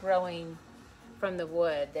where it's growing from the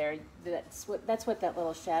wood there. That's what that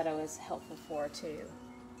little shadow is helpful for too,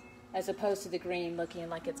 as opposed to the green looking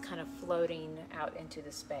like it's kind of floating out into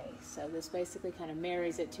the space. So this basically kind of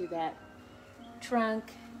marries it to that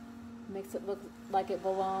trunk, makes it look like it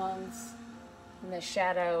belongs, and the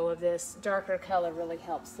shadow of this darker color really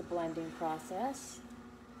helps the blending process.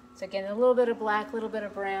 So again, a little bit of black, a little bit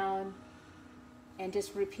of brown, and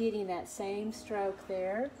just repeating that same stroke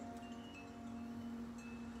there.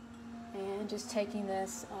 And just taking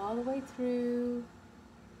this all the way through.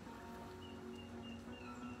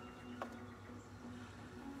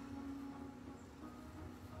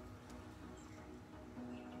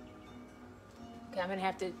 Okay, I'm gonna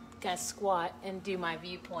have to kind of squat and do my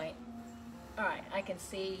viewpoint. All right, I can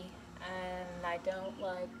see, and I don't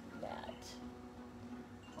like that.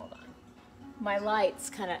 Hold on. My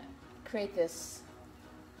lights kind of create this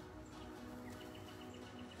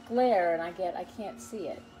glare, and I can't see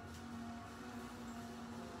it.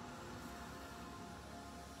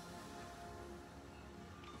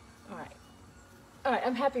 All right,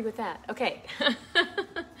 I'm happy with that. Okay.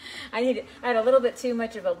 I had a little bit too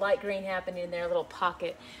much of a light green happening in there, a little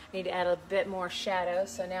pocket. I need to add a bit more shadow,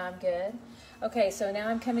 so now I'm good. Okay, so now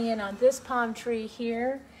I'm coming in on this palm tree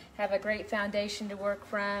here. Have a great foundation to work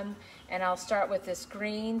from, and I'll start with this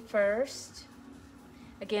green first.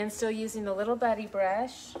 Again, still using the little buddy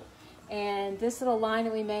brush. And this little line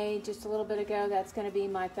that we made just a little bit ago, that's going to be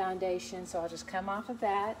my foundation, so I'll just come off of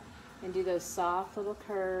that and do those soft little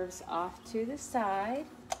curves off to the side.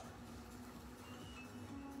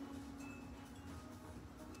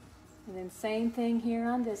 And then same thing here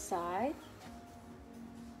on this side.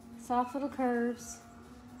 Soft little curves.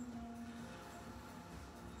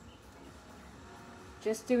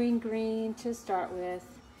 just doing green to start with,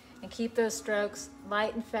 and keep those strokes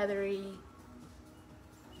light and feathery.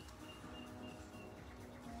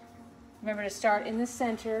 Remember to start in the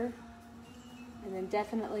center, and then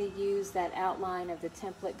definitely use that outline of the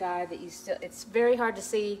template guide that you still, it's very hard to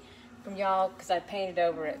see from y'all because I painted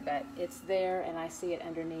over it, but it's there and I see it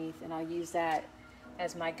underneath, and I'll use that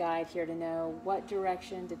as my guide here to know what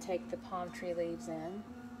direction to take the palm tree leaves in.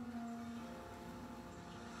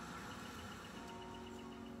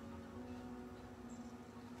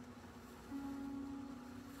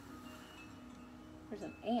 There's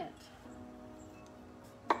an ant.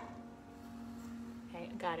 Okay,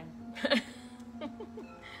 I got him.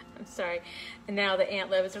 I'm sorry. And now the ant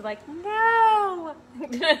lovers are like, no!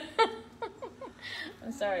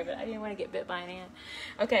 I'm sorry, but I didn't want to get bit by an ant.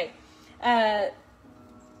 Okay.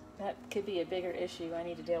 That could be a bigger issue. I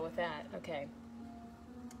need to deal with that. Okay.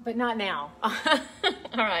 But not now. All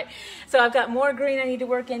right. So I've got more green I need to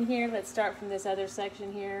work in here. Let's start from this other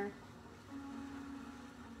section here.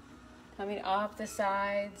 Coming off the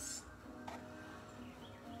sides.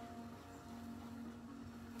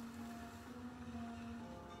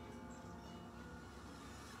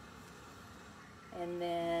 And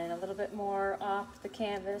then a little bit more off the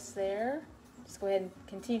canvas there. Just go ahead and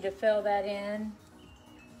continue to fill that in.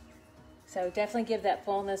 So definitely give that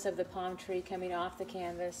fullness of the palm tree coming off the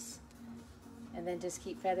canvas. And then just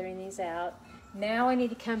keep feathering these out. Now I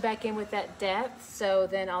need to come back in with that depth. So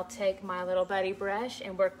then I'll take my little buddy brush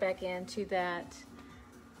and work back into that.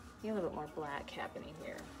 A little bit more black happening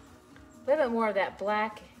here. A little bit more of that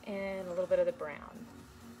black and a little bit of the brown.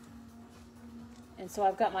 And so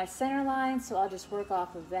I've got my center line, so I'll just work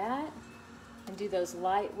off of that and do those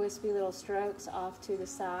light wispy little strokes off to the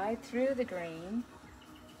side through the green.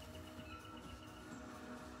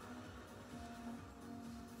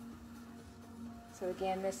 So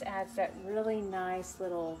again, this adds that really nice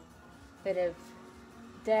little bit of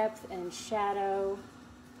depth and shadow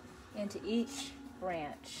into each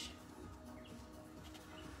branch.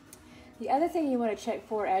 The other thing you want to check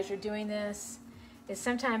for as you're doing this is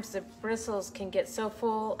sometimes the bristles can get so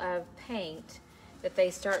full of paint that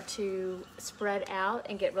they start to spread out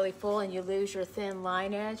and get really full, and you lose your thin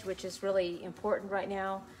line edge, which is really important right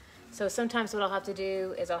now. So sometimes what I'll have to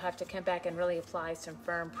do is I'll have to come back and really apply some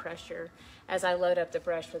firm pressure as I load up the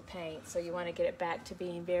brush with paint. So you want to get it back to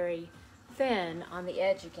being very thin on the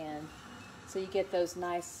edge again, so you get those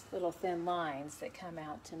nice little thin lines that come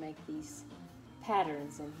out to make these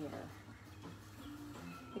patterns in here.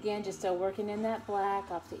 Again, just still working in that black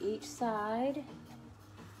off to each side.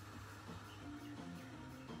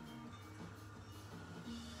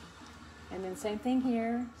 And then same thing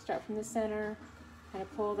here, start from the center, kind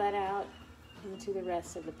of pull that out into the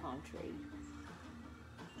rest of the palm tree.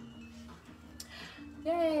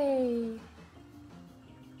 Yay!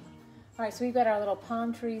 All right, so we've got our little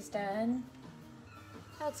palm trees done.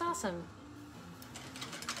 That's awesome.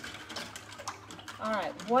 All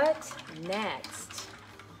right, what next?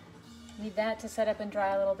 Need that to set up and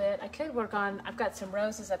dry a little bit. I could work on, I've got some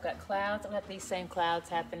roses, I've got clouds. I've got these same clouds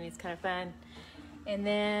happening, it's kind of fun. And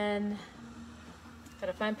then,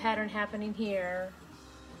 got a fun pattern happening here.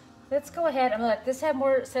 Let's go ahead, I'm gonna let this have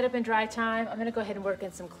more set up and dry time. I'm gonna go ahead and work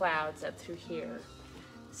in some clouds up through here.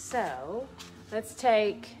 So, let's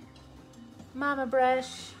take Mama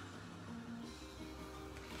brush,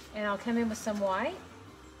 and I'll come in with some white.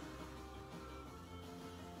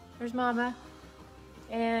 There's Mama.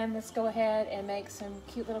 And let's go ahead and make some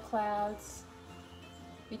cute little clouds.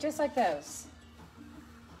 Be just like those.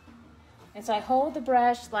 And so I hold the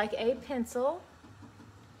brush like a pencil,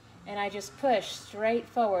 and I just push straight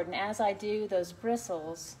forward. And as I do, those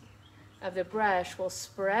bristles of the brush will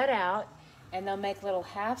spread out, and they'll make little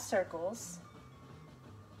half circles.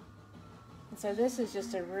 And so this is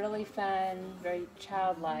just a really fun, very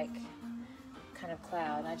childlike kind of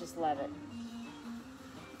cloud. I just love it.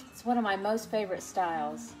 It's one of my most favorite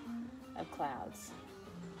styles of clouds.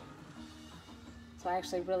 So I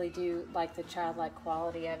actually really do like the childlike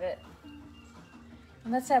quality of it.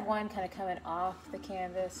 And let's have one kind of coming off the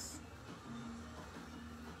canvas.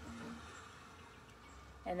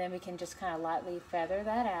 And then we can just kind of lightly feather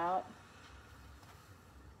that out.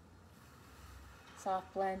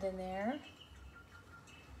 Soft blend in there.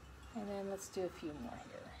 And then let's do a few more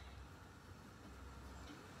here.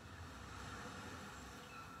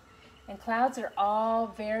 And clouds are all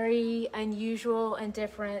very unusual and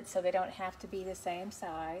different, so they don't have to be the same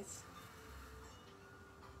size.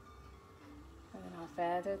 And then I'll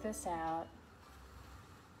feather this out.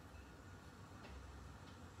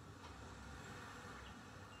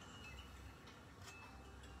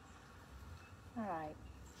 All right.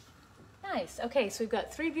 Nice. Okay, so we've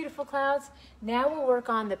got 3 beautiful clouds. Now we'll work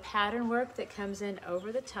on the pattern work that comes in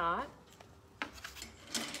over the top.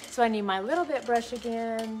 So I need my little bit brush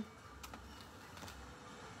again.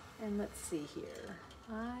 And let's see here.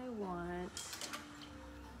 I want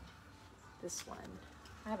this one.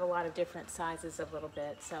 I have a lot of different sizes of little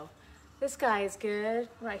bit, so this guy is good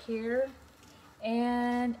right here.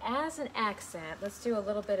 And as an accent, let's do a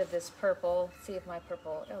little bit of this purple. See if my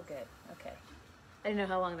purple, oh good, okay. I didn't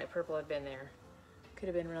know how long that purple had been there. Could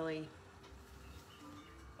have been really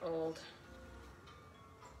old.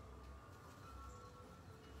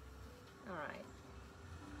 All right.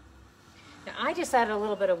 Now I just added a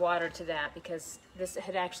little bit of water to that because this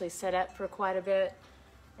had actually set up for quite a bit,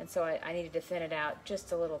 and so I needed to thin it out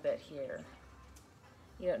just a little bit here.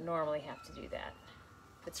 You don't normally have to do that.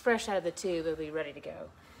 If it's fresh out of the tube, it'll be ready to go.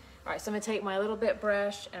 All right, so I'm gonna take my little bit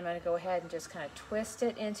brush and I'm gonna go ahead and just kind of twist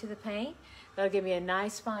it into the paint. That'll give me a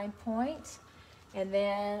nice fine point. And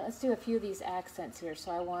then let's do a few of these accents here.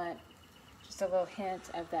 So I want just a little hint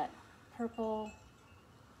of that purple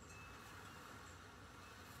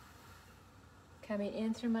coming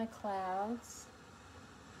in through my clouds.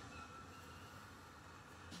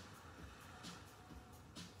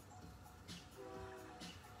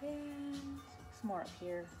 And some more up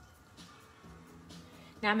here.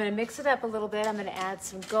 Now I'm going to mix it up a little bit. I'm going to add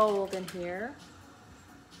some gold in here.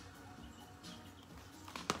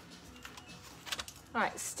 All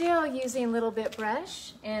right, still using little bit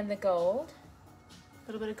brush and the gold. A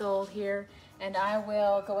little bit of gold here. And I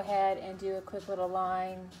will go ahead and do a quick little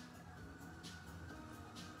line.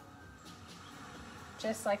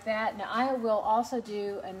 Just like that. Now I will also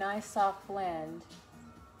do a nice soft blend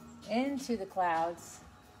into the clouds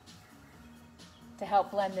to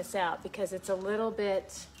help blend this out because it's a little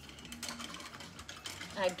bit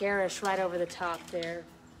garish right over the top there.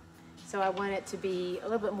 So I want it to be a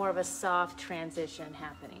little bit more of a soft transition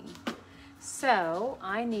happening. So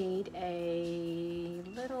I need a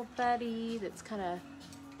little buddy that's kind of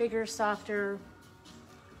bigger, softer.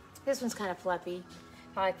 This one's kind of fluffy.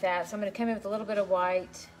 I like that. So I'm going to come in with a little bit of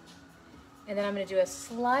white, and then I'm going to do a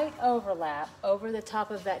slight overlap over the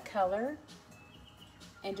top of that color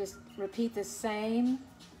and just repeat the same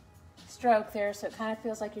stroke there so it kind of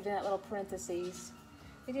feels like you're doing that little parentheses.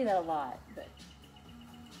 We do that a lot, but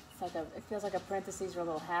it's like it feels like a parentheses or a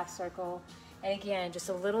little half circle. And again, just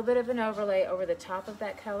a little bit of an overlay over the top of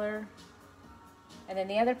that color. And then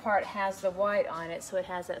the other part has the white on it, so it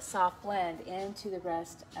has that soft blend into the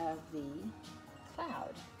rest of the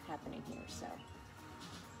cloud happening here. So,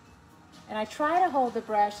 and I try to hold the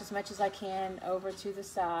brush as much as I can over to the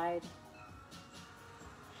side.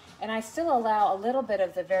 And I still allow a little bit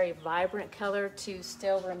of the very vibrant color to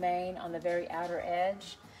still remain on the very outer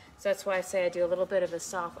edge. So that's why I say I do a little bit of a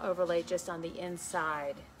soft overlay just on the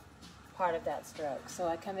inside part of that stroke. So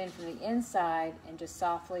I come in from the inside and just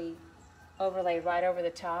softly overlay right over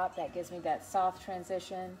the top. That gives me that soft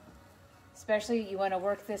transition. Especially you want to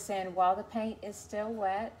work this in while the paint is still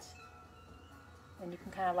wet. And you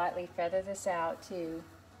can kind of lightly feather this out too.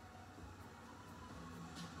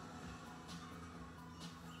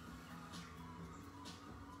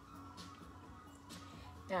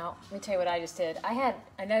 Now, let me tell you what I just did. I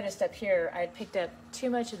noticed up here I had picked up too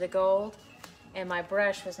much of the gold and my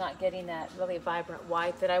brush was not getting that really vibrant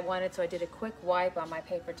white that I wanted, so I did a quick wipe on my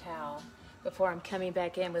paper towel before I'm coming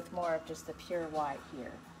back in with more of just the pure white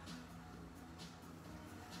here.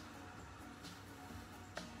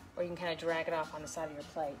 Or you can kind of drag it off on the side of your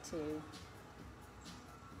plate too.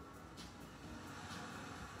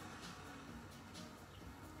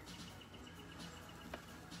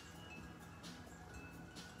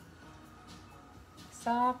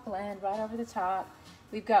 Soft blend right over the top.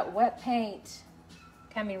 We've got wet paint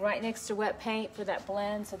coming right next to wet paint for that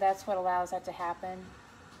blend, so that's what allows that to happen.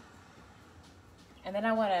 And then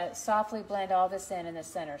I want to softly blend all this in the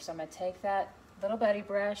center. So I'm going to take that little buddy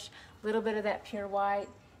brush, a little bit of that pure white,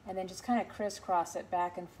 and then just kind of crisscross it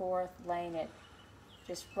back and forth, laying it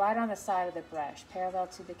just right on the side of the brush, parallel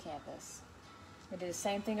to the canvas. I'm going to do the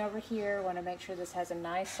same thing over here. I want to make sure this has a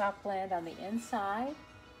nice soft blend on the inside.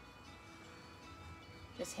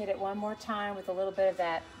 Just hit it one more time with a little bit of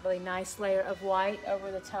that really nice layer of white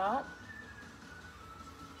over the top.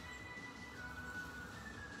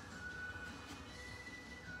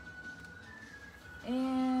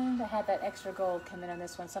 And I had that extra gold come in on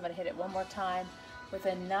this one, so I'm going to hit it one more time with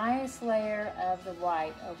a nice layer of the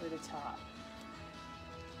white over the top.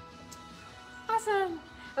 Awesome!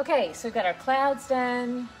 Okay, so we've got our clouds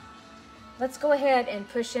done. Let's go ahead and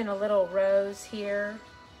push in a little rose here.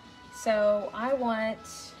 So I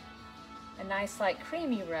want a nice light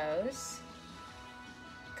creamy rose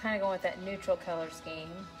kind of going with that neutral color scheme.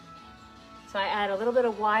 So I add a little bit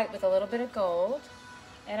of white with a little bit of gold,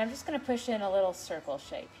 and I'm just going to push in a little circle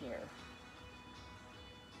shape here.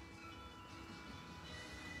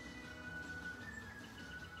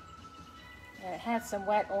 And it has some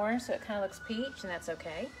wet orange, so it kind of looks peach, and that's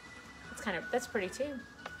okay. That's pretty too.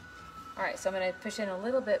 All right, so I'm going to push in a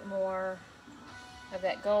little bit more of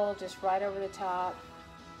that gold just right over the top.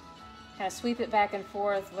 Kind of sweep it back and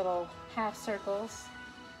forth, little half circles.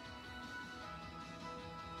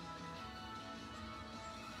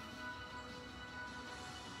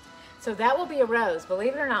 So that will be a rose,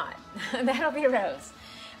 believe it or not. That'll be a rose.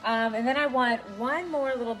 And then I want one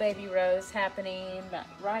more little baby rose happening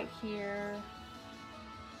right here.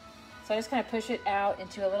 So I just kind of push it out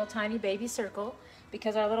into a little tiny baby circle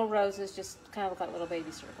because our little roses just kind of look like little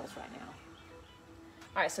baby circles right now.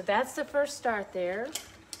 All right, so that's the first start there.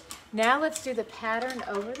 Now let's do the pattern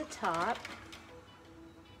over the top.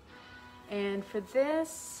 And for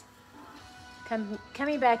this,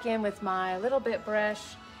 coming back in with my little bit brush,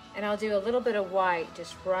 and I'll do a little bit of white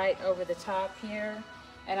just right over the top here.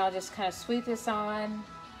 And I'll just kind of sweep this on.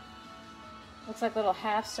 Looks like little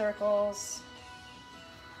half circles.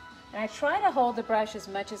 And I try to hold the brush as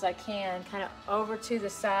much as I can, kind of over to the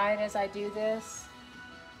side as I do this.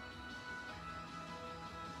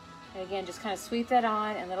 And again, just kind of sweep that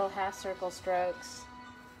on in little half circle strokes.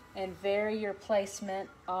 And vary your placement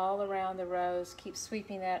all around the rose. Keep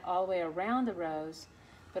sweeping that all the way around the rose,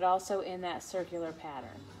 but also in that circular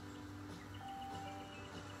pattern.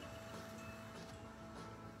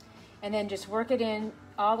 And then just work it in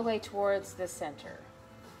all the way towards the center.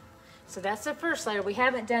 So that's the first layer. We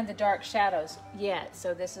haven't done the dark shadows yet,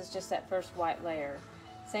 so this is just that first white layer.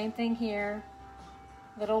 Same thing here,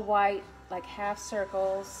 little white, like half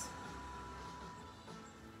circles.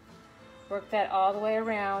 Work that all the way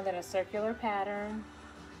around in a circular pattern.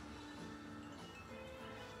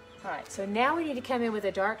 All right, so now we need to come in with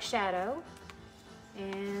a dark shadow.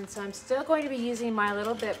 And so I'm still going to be using my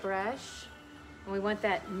little bit brush. And we want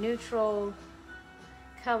that neutral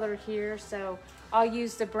color here, so I'll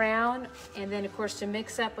use the brown, and then of course to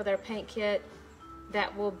mix up with our paint kit,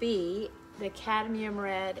 that will be the cadmium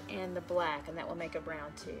red and the black, and that will make a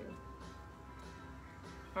brown too.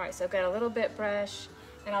 All right, so I've got a little bit brush,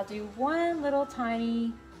 and I'll do one little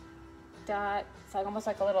tiny dot. It's like almost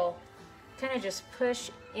like a little, kind of just push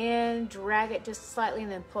in, drag it just slightly,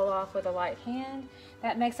 and then pull off with a light hand.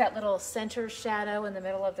 That makes that little center shadow in the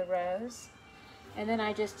middle of the rose. And then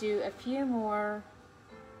I just do a few more,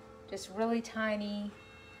 just really tiny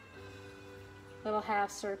little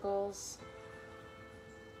half circles.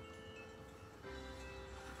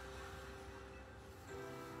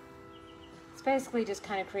 It's basically just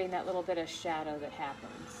kind of creating that little bit of shadow that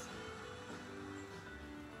happens.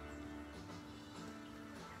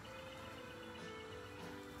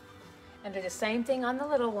 And do the same thing on the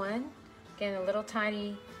little one. Again, a little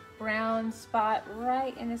tiny brown spot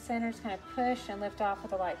right in the center. Just kind of push and lift off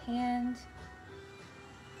with a light hand.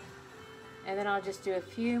 And then I'll just do a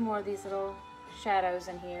few more of these little shadows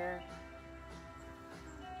in here.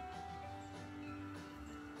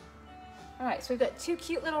 All right, so we've got two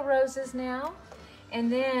cute little roses now.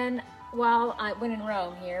 And then while I went in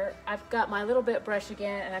Rome here, I've got my little bit brush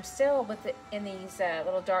again, and I'm still with it in these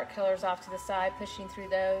little dark colors off to the side, pushing through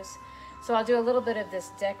those. So I'll do a little bit of this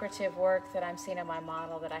decorative work that I'm seeing on my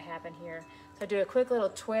model that I have in here. So I do a quick little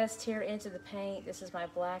twist here into the paint. This is my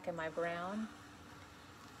black and my brown.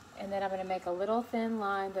 And then I'm going to make a little thin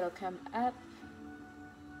line that'll come up.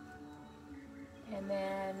 And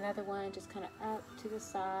then another one just kind of up to the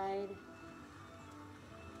side.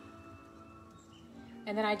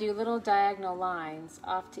 And then I do little diagonal lines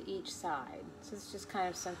off to each side. So it's just kind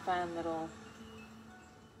of some fun little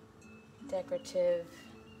decorative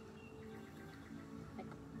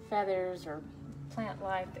feathers or plant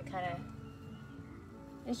life that kind of,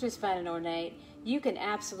 it's just fun and ornate. You can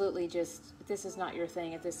absolutely just, if this is not your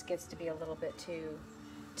thing, if this gets to be a little bit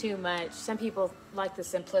too much. Some people like the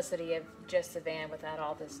simplicity of just the van without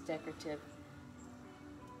all this decorative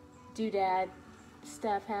doodad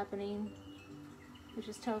stuff happening, which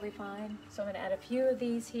is totally fine. So I'm going to add a few of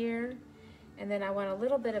these here, and then I want a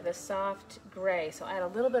little bit of a soft gray, so add a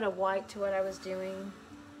little bit of white to what I was doing.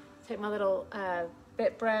 Take my little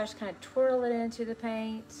bit brush, kind of twirl it into the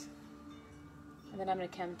paint, and then I'm going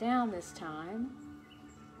to come down this time.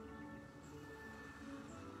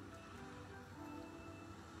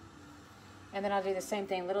 And then I'll do the same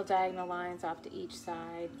thing, little diagonal lines off to each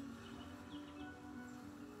side.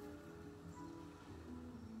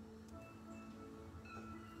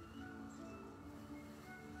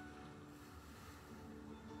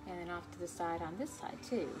 And then off to the side on this side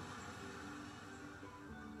too.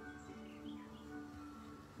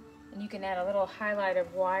 And you can add a little highlight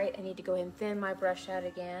of white. I need to go ahead and thin my brush out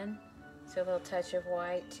again. So a little touch of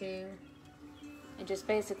white too. And just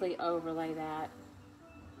basically overlay that.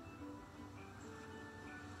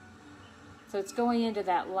 So it's going into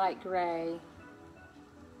that light gray,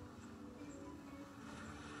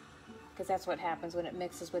 because that's what happens when it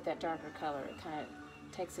mixes with that darker color. It kind of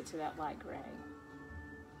takes it to that light gray.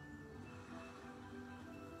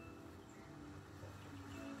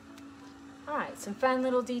 All right, some fun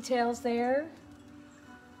little details there.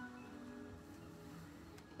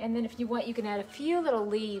 And then if you want, you can add a few little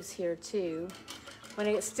leaves here too. When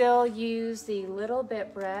I still use the little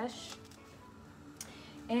bit brush.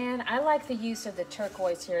 And I like the use of the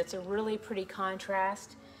turquoise here. It's a really pretty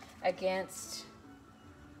contrast against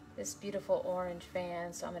this beautiful orange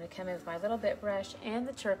van. So I'm going to come in with my little bit brush and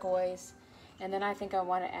the turquoise. And then I think I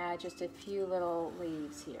want to add just a few little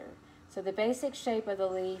leaves here. So the basic shape of the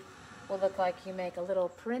leaf will look like you make a little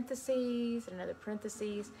parentheses, another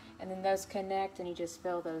parentheses, and then those connect and you just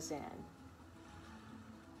fill those in.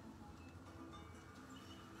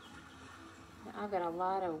 I've got a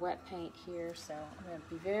lot of wet paint here, so I'm going to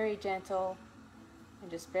be very gentle and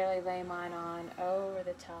just barely lay mine on over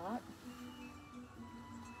the top.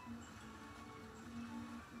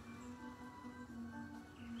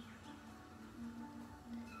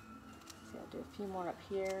 So I'll do a few more up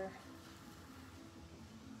here.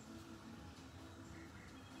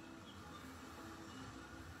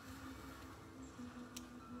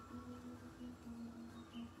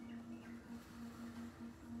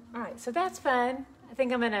 All right, so that's fun. I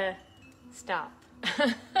think I'm gonna stop.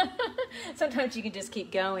 Sometimes you can just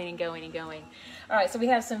keep going and going and going. All right, so we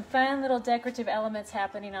have some fun little decorative elements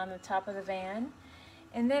happening on the top of the van.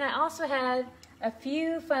 And then I also had a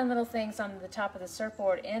few fun little things on the top of the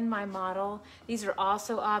surfboard in my model. These are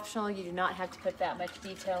also optional. You do not have to put that much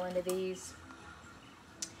detail into these.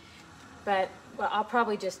 But well, I'll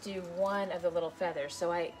probably just do one of the little feathers.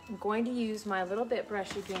 So I'm going to use my little bit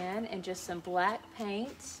brush again and just some black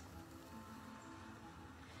paint.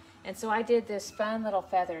 And so I did this fun little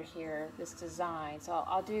feather here, this design. So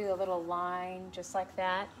I'll do a little line just like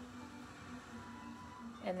that.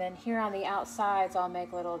 And then here on the outsides, I'll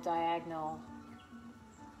make little diagonal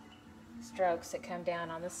strokes that come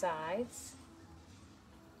down on the sides.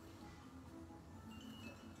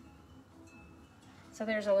 So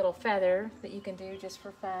there's a little feather that you can do just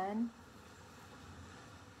for fun.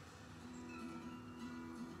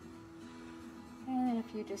 And then a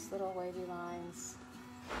few just little wavy lines.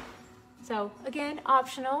 So again,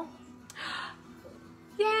 optional.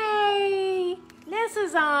 Yay!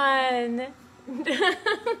 Nessa's on! You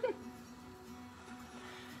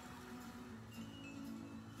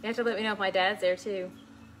have to let me know if my dad's there too.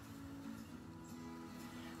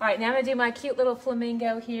 All right, now I'm gonna do my cute little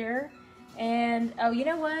flamingo here. And, oh, you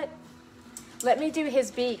know what? Let me do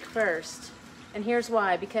his beak first. And here's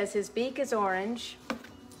why, because his beak is orange.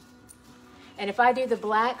 And if I do the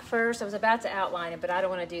black first, I was about to outline it, but I don't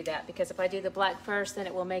want to do that, because if I do the black first, then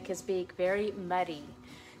it will make his beak very muddy.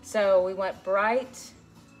 So we want bright,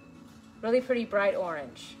 really pretty bright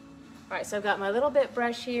orange. All right, so I've got my little bit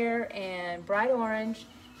brush here and bright orange,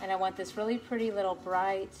 and I want this really pretty little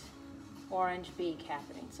bright orange beak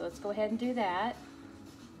happening. So let's go ahead and do that.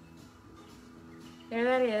 There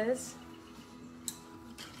that is.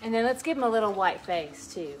 And then let's give him a little white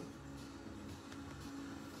face too.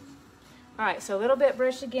 All right, so a little bit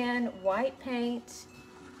brush again, white paint.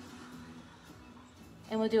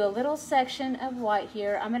 And we'll do a little section of white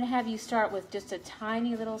here. I'm gonna have you start with just a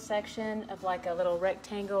tiny little section of like a little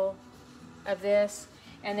rectangle of this.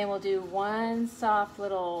 And then we'll do one soft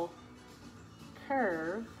little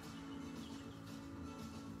curve.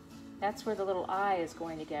 That's where the little eye is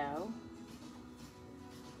going to go.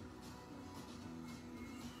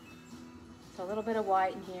 So a little bit of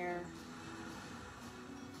white in here.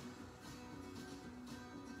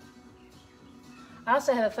 I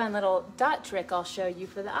also have a fun little dot trick I'll show you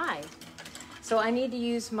for the eye. So I need to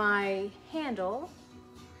use my handle.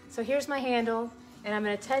 So here's my handle, and I'm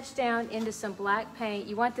going to touch down into some black paint.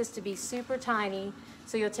 You want this to be super tiny,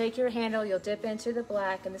 so you'll take your handle, you'll dip into the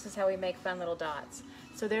black, and this is how we make fun little dots.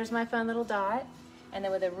 So there's my fun little dot, and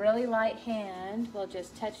then with a really light hand, we'll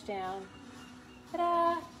just touch down.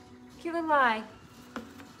 Ta-da! Cute little eye.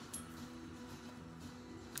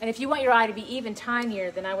 And if you want your eye to be even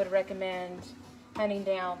tinier, then I would recommend hunting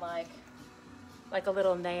down like a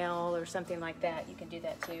little nail or something like that. You can do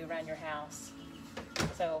that too around your house.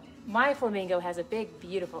 So my flamingo has a big,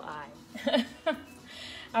 beautiful eye.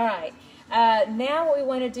 All right, now what we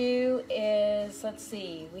want to do is, let's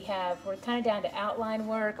see, we're kind of down to outline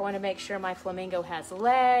work. I want to make sure my flamingo has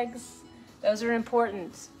legs. Those are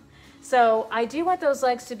important. So I do want those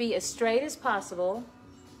legs to be as straight as possible.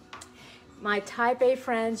 My type A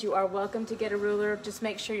friends, you are welcome to get a ruler. Just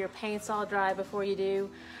make sure your paint's all dry before you do.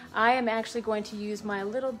 I am actually going to use my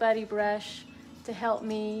little buddy brush to help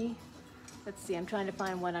me. Let's see, I'm trying to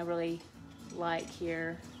find one I really like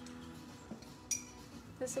here.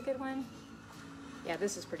 Is this a good one? Yeah,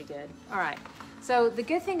 this is pretty good. All right, so the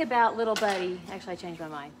good thing about little buddy, actually I changed my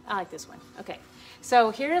mind. I like this one. Okay,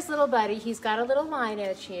 so here's little buddy. He's got a little line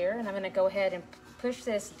edge here, and I'm gonna go ahead and push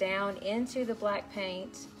this down into the black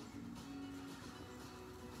paint.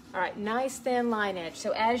 All right, nice thin line edge.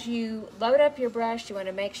 So as you load up your brush, you want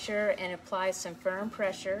to make sure and apply some firm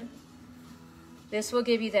pressure. This will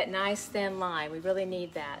give you that nice thin line. We really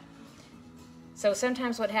need that. So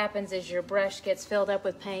sometimes what happens is your brush gets filled up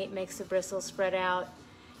with paint, makes the bristles spread out,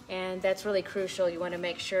 and that's really crucial. You want to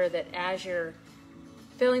make sure that as you're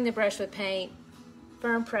filling the brush with paint,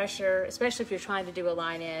 firm pressure, especially if you're trying to do a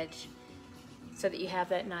line edge, so that you have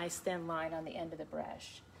that nice thin line on the end of the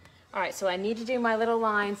brush. All right, so I need to do my little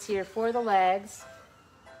lines here for the legs.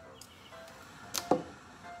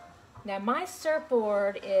 Now my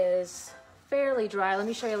surfboard is fairly dry. Let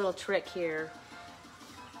me show you a little trick here.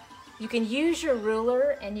 You can use your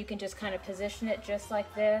ruler and you can just kind of position it just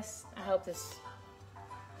like this. I hope this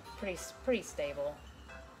is pretty stable.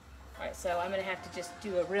 All right, so I'm gonna have to just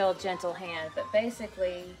do a real gentle hand, but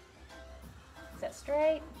basically, is that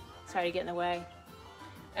straight? Sorry to get in the way.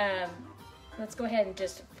 Let's go ahead and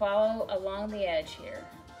just follow along the edge here.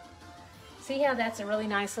 See how that's a really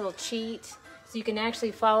nice little cheat? So you can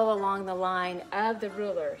actually follow along the line of the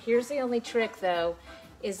ruler. Here's the only trick though,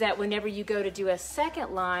 is that whenever you go to do a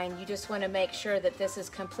second line, you just want to make sure that this is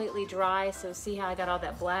completely dry. So see how I got all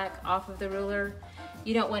that black off of the ruler?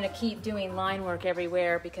 You don't want to keep doing line work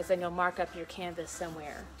everywhere because then you'll mark up your canvas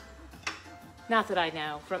somewhere. Not that I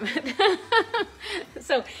know from it.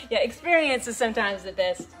 So yeah, experience is sometimes the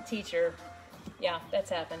best teacher. Yeah, that's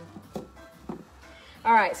happened.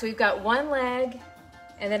 All right, so we've got one leg,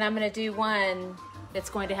 and then I'm gonna do one that's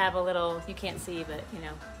going to have a little, you can't see, but you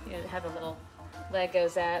know, have a little leg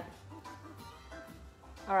goes at.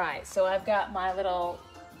 All right, so I've got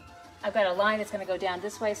a line that's gonna go down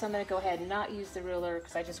this way, so I'm gonna go ahead and not use the ruler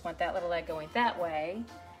because I just want that little leg going that way.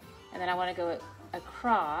 And then I wanna go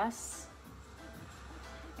across,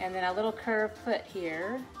 and then a little curved foot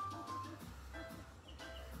here.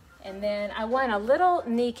 And then I want a little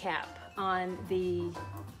kneecap on the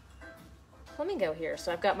flamingo here.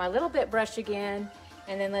 So I've got my little bit brush again,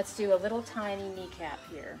 and then let's do a little tiny kneecap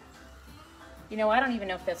here. You know, I don't even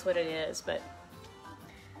know if that's what it is, but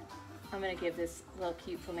I'm gonna give this little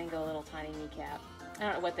cute flamingo a little tiny kneecap. I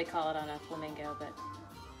don't know what they call it on a flamingo, but.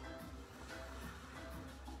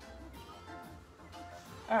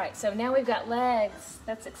 All right, so now we've got legs.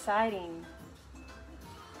 That's exciting.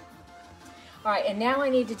 All right, and now I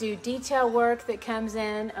need to do detail work that comes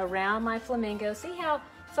in around my flamingo. See how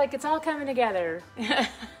it's like it's all coming together.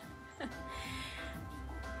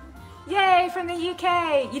 Yay, from the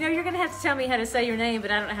UK. You know, you're gonna have to tell me how to say your name,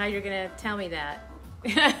 but I don't know how you're gonna tell me that.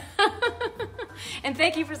 And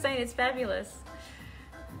thank you for saying it's fabulous.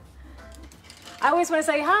 I always wanna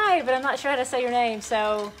say hi, but I'm not sure how to say your name,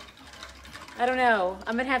 so I don't know.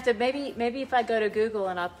 I'm gonna have to, maybe if I go to Google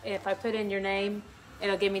and if I put in your name,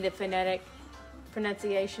 it'll give me the phonetic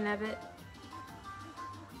pronunciation of it.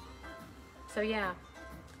 So yeah,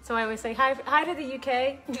 so I always say hi to the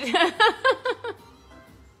UK.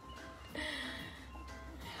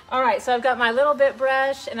 All right, so I've got my little bit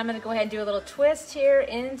brush, and I'm gonna go ahead and do a little twist here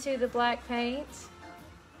into the black paint.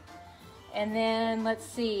 And then let's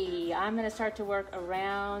see, I'm gonna start to work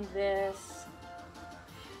around this.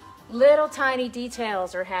 Little tiny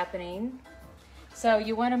details are happening. So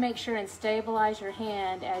you wanna make sure and stabilize your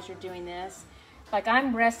hand as you're doing this. Like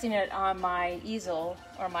I'm resting it on my easel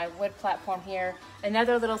or my wood platform here.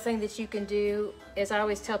 Another little thing that you can do is I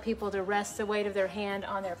always tell people to rest the weight of their hand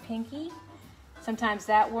on their pinky. Sometimes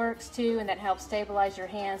that works too, and that helps stabilize your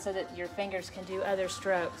hand so that your fingers can do other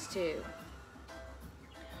strokes too.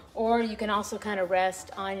 Or you can also kind of rest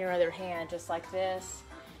on your other hand just like this,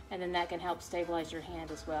 and then that can help stabilize your hand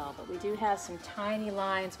as well. But we do have some tiny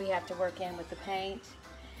lines we have to work in with the paint.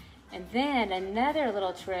 And then another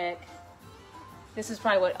little trick, this is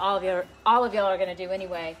probably what all of y'all are gonna do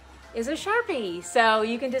anyway, is a Sharpie. So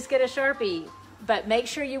you can just get a Sharpie, but make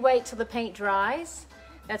sure you wait till the paint dries.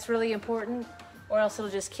 That's really important, or else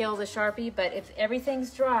it'll just kill the Sharpie. But if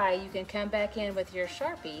everything's dry, you can come back in with your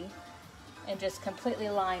Sharpie and just completely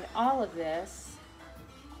line all of this.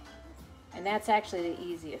 And that's actually the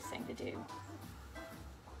easiest thing to do,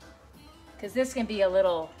 because this can be a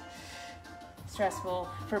little stressful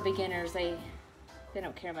for beginners. They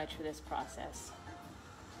don't care much for this process.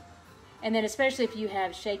 And then especially if you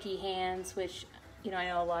have shaky hands, which, you know, I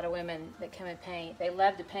know a lot of women that come and paint, they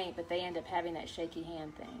love to paint, but they end up having that shaky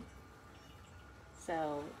hand thing.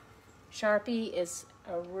 So Sharpie is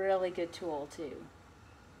a really good tool too.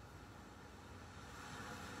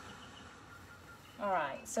 All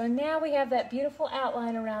right, so now we have that beautiful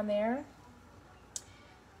outline around there.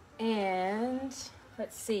 And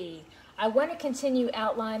let's see, I want to continue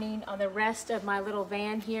outlining on the rest of my little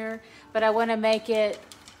van here, but I want to make it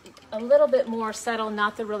a little bit more subtle,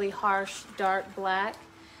 not the really harsh dark black.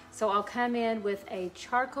 So I'll come in with a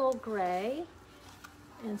charcoal gray.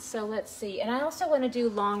 And so let's see, and I also want to do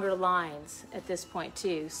longer lines at this point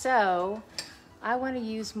too. So I want to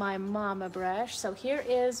use my Mama brush. So here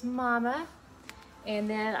is Mama. And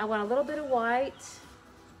then I want a little bit of white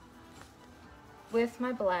with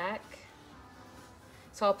my black.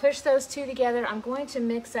 So I'll push those two together. I'm going to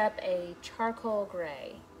mix up a charcoal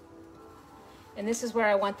gray. And this is where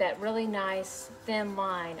I want that really nice thin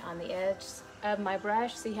line on the edge of my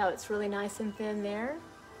brush. See how it's really nice and thin there?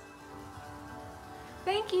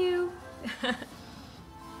 Thank you.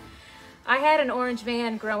 I had an orange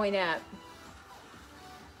van growing up.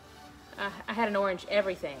 I had an orange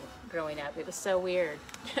everything growing up. It was so weird.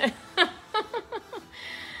 Got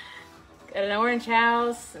an orange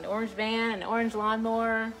house, an orange van, an orange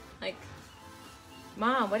lawnmower. Like,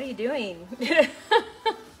 Mom, what are you doing?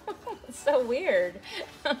 It's so weird.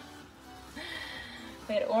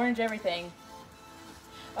 We had orange everything.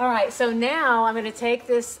 All right, so now I'm going to take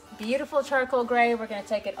this beautiful charcoal gray. We're going to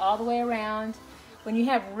take it all the way around. When you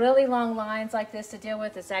have really long lines like this to deal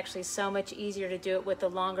with, it's actually so much easier to do it with the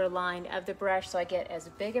longer line of the brush. So I get as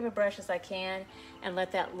big of a brush as I can and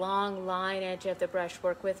let that long line edge of the brush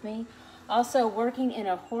work with me. Also, working in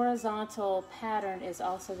a horizontal pattern is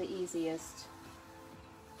also the easiest.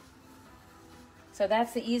 So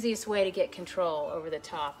that's the easiest way to get control over the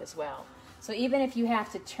top as well. So even if you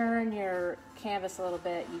have to turn your canvas a little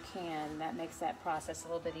bit, you can. That makes that process a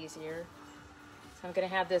little bit easier. So I'm going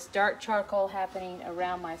to have this dark charcoal happening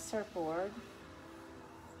around my surfboard.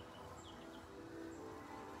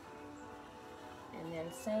 And then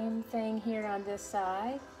same thing here on this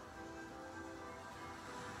side.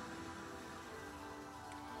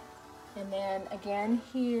 And then again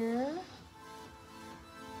here.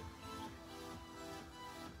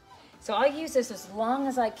 So I'll use this as long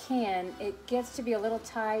as I can. It gets to be a little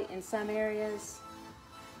tight in some areas.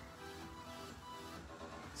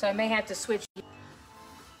 So I may have to switch.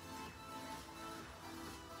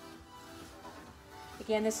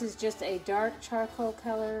 Again, this is just a dark charcoal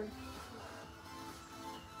color.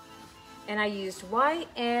 And I used white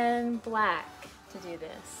and black to do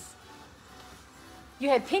this. You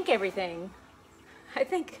had pink everything. I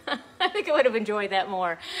think I would have enjoyed that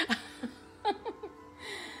more.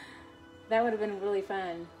 That would have been really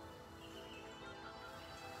fun.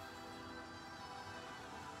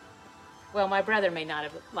 Well, my brother may not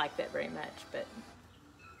have liked that very much, but.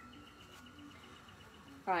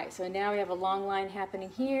 All right, so now we have a long line happening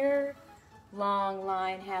here, long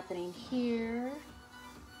line happening here.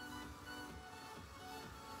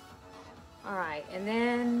 All right, and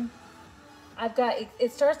then I've got,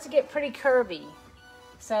 it starts to get pretty curvy.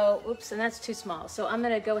 So, oops, and that's too small. So I'm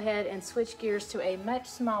gonna go ahead and switch gears to a much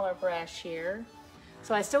smaller brush here.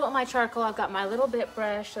 So I still want my charcoal. I've got my little bit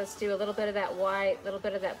brush. Let's do a little bit of that white, a little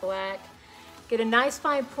bit of that black. Get a nice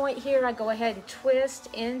fine point here. I go ahead and twist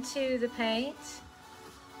into the paint.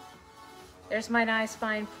 There's my nice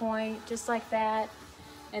fine point, just like that.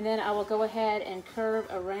 And then I will go ahead and curve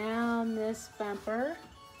around this bumper.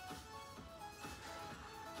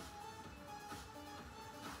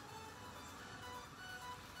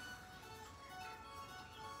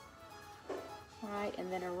 All right,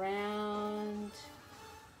 and then around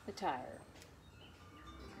the tire.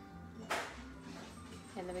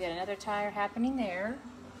 And then we got another tire happening there,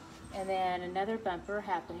 and then another bumper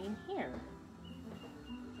happening here.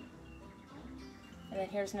 And then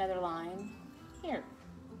here's another line here.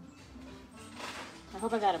 I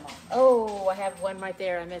hope I got them all. Oh, I have one right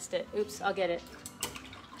there. I missed it. Oops, I'll get it.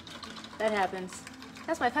 That happens.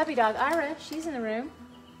 That's my puppy dog, Ira. She's in the room.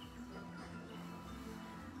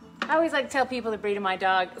 I always like to tell people the breed of my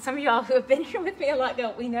dog. Some of y'all who have been here with me a lot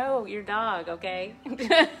go, we know your dog, okay?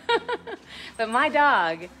 But my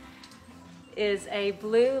dog is a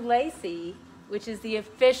blue Lacey, which is the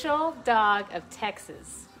official dog of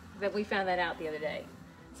Texas. That we found that out the other day.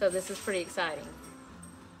 So this is pretty exciting.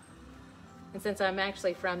 And since I'm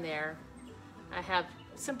actually from there, I have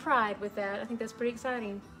some pride with that. I think that's pretty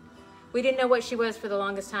exciting. We didn't know what she was for the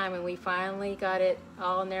longest time, and we finally got it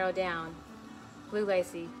all narrowed down. Blue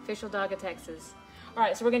Lacy, official dog of Texas. All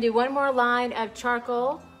right, so we're gonna do one more line of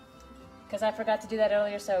charcoal because I forgot to do that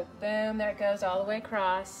earlier, so boom, there it goes all the way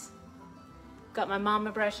across. Got my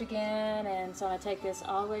mama brush again, and so I'm gonna take this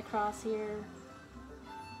all the way across here.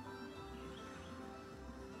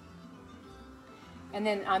 And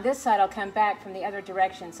then on this side, I'll come back from the other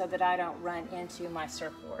direction so that I don't run into my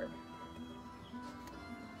surfboard.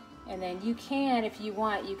 And then you can, if you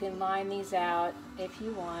want, you can line these out if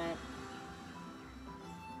you want.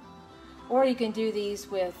 Or you can do these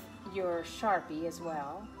with your Sharpie as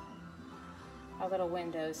well. Our little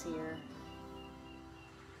windows here.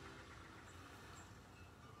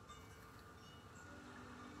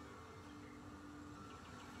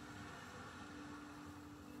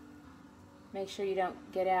 Make sure you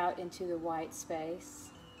don't get out into the white space.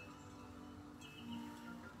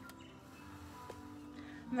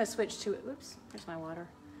 I'm going to switch to, oops, there's my water.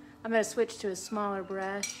 I'm going to switch to a smaller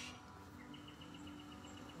brush.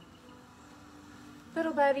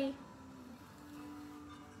 Little buddy.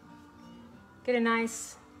 Get a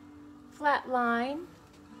nice flat line.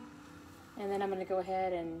 And then I'm going to go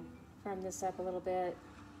ahead and firm this up a little bit.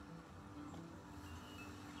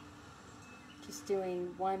 Just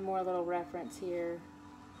doing one more little reference here.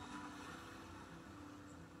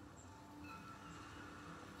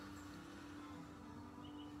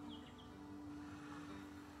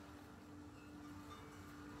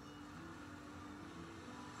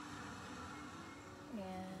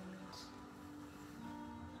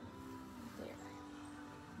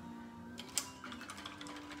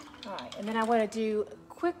 Alright, and then I want to do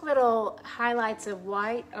quick little highlights of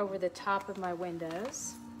white over the top of my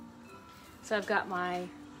windows. So I've got my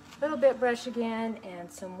little bit brush again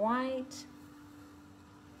and some white.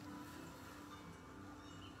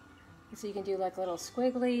 So you can do like little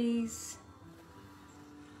squigglies.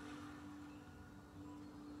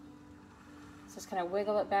 So just kind of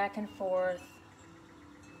wiggle it back and forth.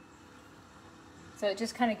 So it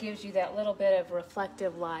just kind of gives you that little bit of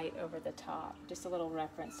reflective light over the top. Just a little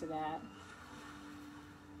reference to that.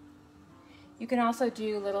 You can also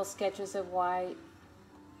do little sketches of white.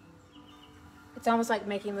 It's almost like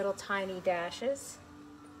making little tiny dashes.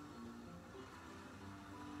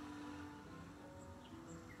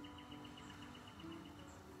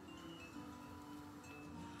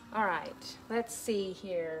 All right, let's see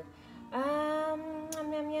here.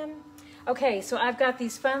 Okay, so I've got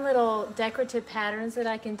these fun little decorative patterns that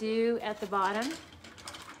I can do at the bottom.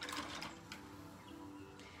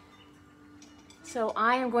 So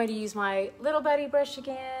I am going to use my little buddy brush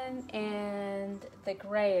again and the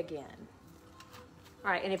gray again.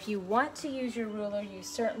 All right, and if you want to use your ruler, you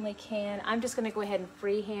certainly can. I'm just going to go ahead and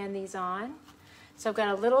freehand these on. So I've got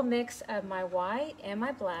a little mix of my white and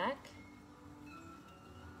my black.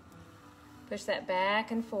 Push that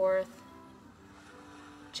back and forth.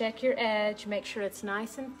 Check your edge, make sure it's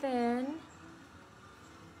nice and thin.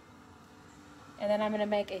 And then I'm going to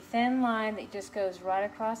make a thin line that just goes right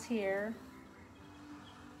across here.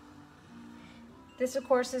 This, of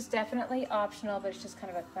course, is definitely optional, but it's just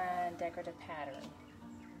kind of a fun decorative pattern.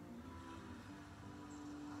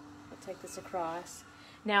 I'll take this across.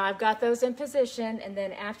 Now I've got those in position, and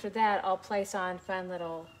then after that I'll place on fun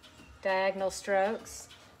little diagonal strokes.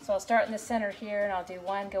 So I'll start in the center here, and I'll do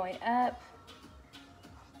one going up.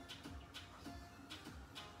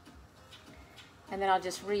 And then I'll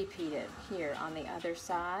just repeat it here on the other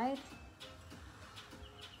side.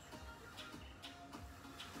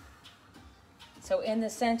 So in the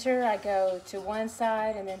center, I go to one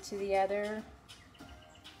side and then to the other.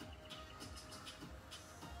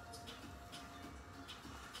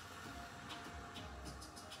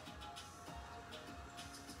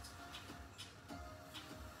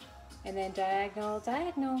 And then diagonal,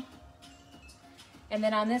 diagonal. And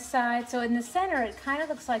then on this side, so in the center, it kind of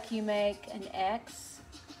looks like you make an X.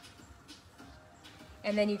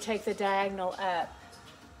 And then you take the diagonal up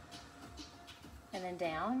and then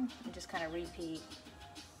down and just kind of repeat.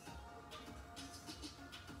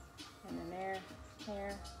 And then there.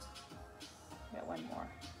 Got one more.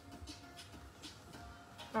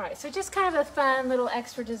 All right, so just kind of a fun little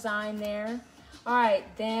extra design there. All right,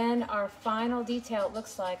 then our final detail, it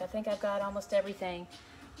looks like, I think I've got almost everything.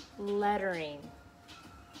 Lettering.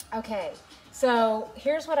 Okay, so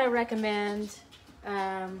here's what I recommend.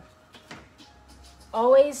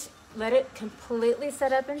 Always let it completely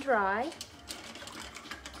set up and dry.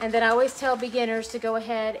 And then I always tell beginners to go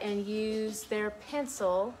ahead and use their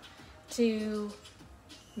pencil to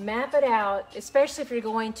map it out, especially if you're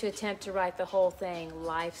going to attempt to write the whole thing,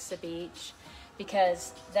 Life's a Beach,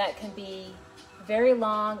 because that can be very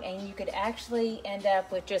long and you could actually end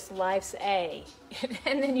up with just life's A.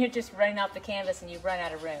 And then you're just running off the canvas and you run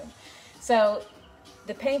out of room. So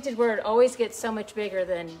the painted word always gets so much bigger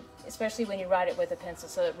than, especially when you write it with a pencil.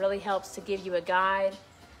 So it really helps to give you a guide,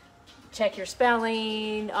 check your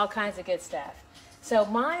spelling, all kinds of good stuff. So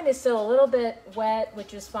mine is still a little bit wet,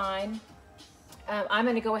 which is fine. I'm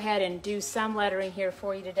going to go ahead and do some lettering here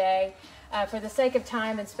for you today. For the sake of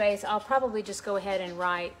time and space, I'll probably just go ahead and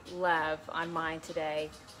write love on mine today.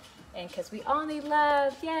 And because we all need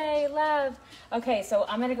love, yay, love. Okay, so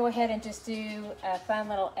I'm going to go ahead and just do a fun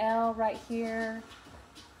little L right here.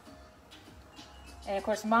 And of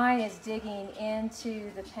course mine is digging into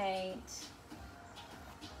the paint.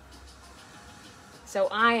 So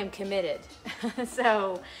I am committed.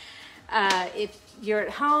 So if you're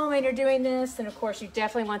at home and you're doing this, then of course you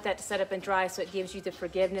definitely want that to set up and dry so it gives you the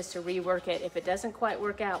forgiveness to rework it if it doesn't quite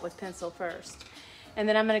work out with pencil first. And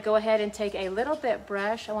then I'm going to go ahead and take a little bit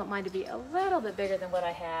brush. I want mine to be a little bit bigger than what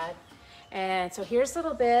I had. And so here's a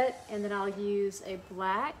little bit, and then I'll use a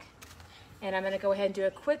black. And I'm going to go ahead and do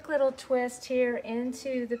a quick little twist here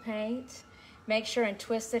into the paint. Make sure and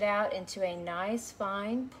twist it out into a nice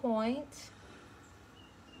fine point.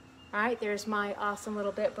 All right, there's my awesome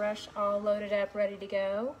little bit brush all loaded up, ready to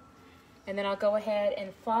go. And then I'll go ahead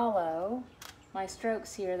and follow my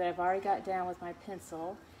strokes here that I've already got down with my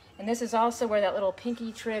pencil. And this is also where that little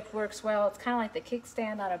pinky trick works well. It's kind of like the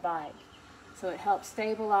kickstand on a bike. So it helps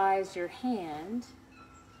stabilize your hand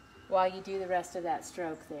while you do the rest of that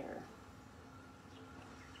stroke there.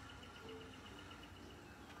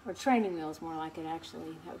 Or training wheels, more like it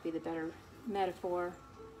actually. That would be the better metaphor.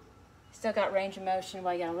 Still got range of motion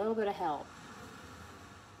while you got a little bit of help.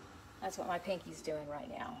 That's what my pinky's doing right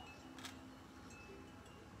now.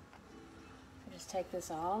 So just take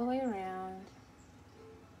this all the way around.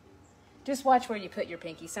 Just watch where you put your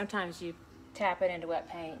pinky. Sometimes you tap it into wet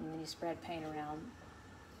paint and then you spread paint around.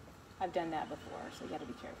 I've done that before, so you got to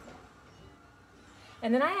be careful.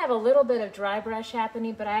 And then I have a little bit of dry brush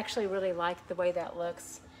happening, but I actually really like the way that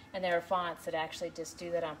looks. And there are fonts that actually just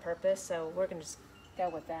do that on purpose, so we're going to just go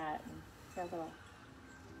with that. And got a little,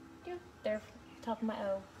 yeah, there, top of my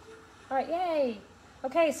O. All right, yay.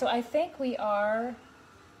 Okay, so I think we are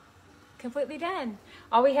completely done.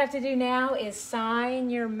 All we have to do now is sign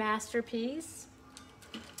your masterpiece.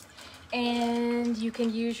 And you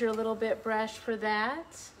can use your little bit brush for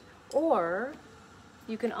that. Or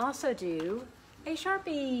you can also do a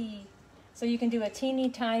Sharpie. So you can do a teeny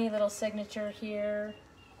tiny little signature here.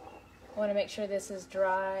 I want to make sure this is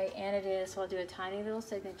dry, and it is, so I'll do a tiny little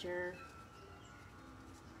signature.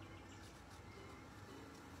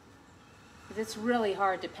 It's really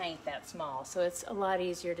hard to paint that small, so it's a lot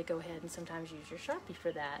easier to go ahead and sometimes use your Sharpie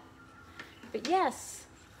for that. But yes,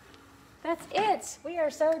 that's it. We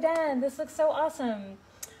are so done. This looks so awesome.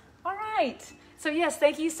 All right. So yes,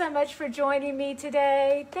 thank you so much for joining me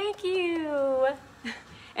today. Thank you.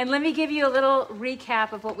 And let me give you a little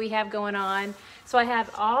recap of what we have going on. So I have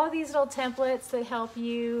all these little templates that help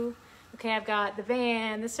you. Okay, I've got the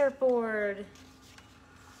van, the surfboard,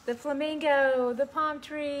 the flamingo, the palm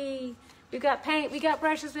tree. We've got paint, we got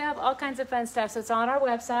brushes, we have all kinds of fun stuff. So it's on our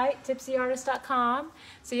website, tipsyartist.com.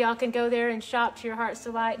 So y'all can go there and shop to your heart's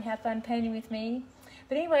delight and have fun painting with me.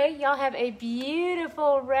 But anyway, y'all have a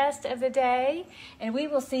beautiful rest of the day, and we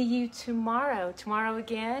will see you tomorrow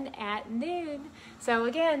again at noon. So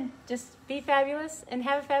again, just be fabulous and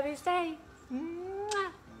have a fabulous day.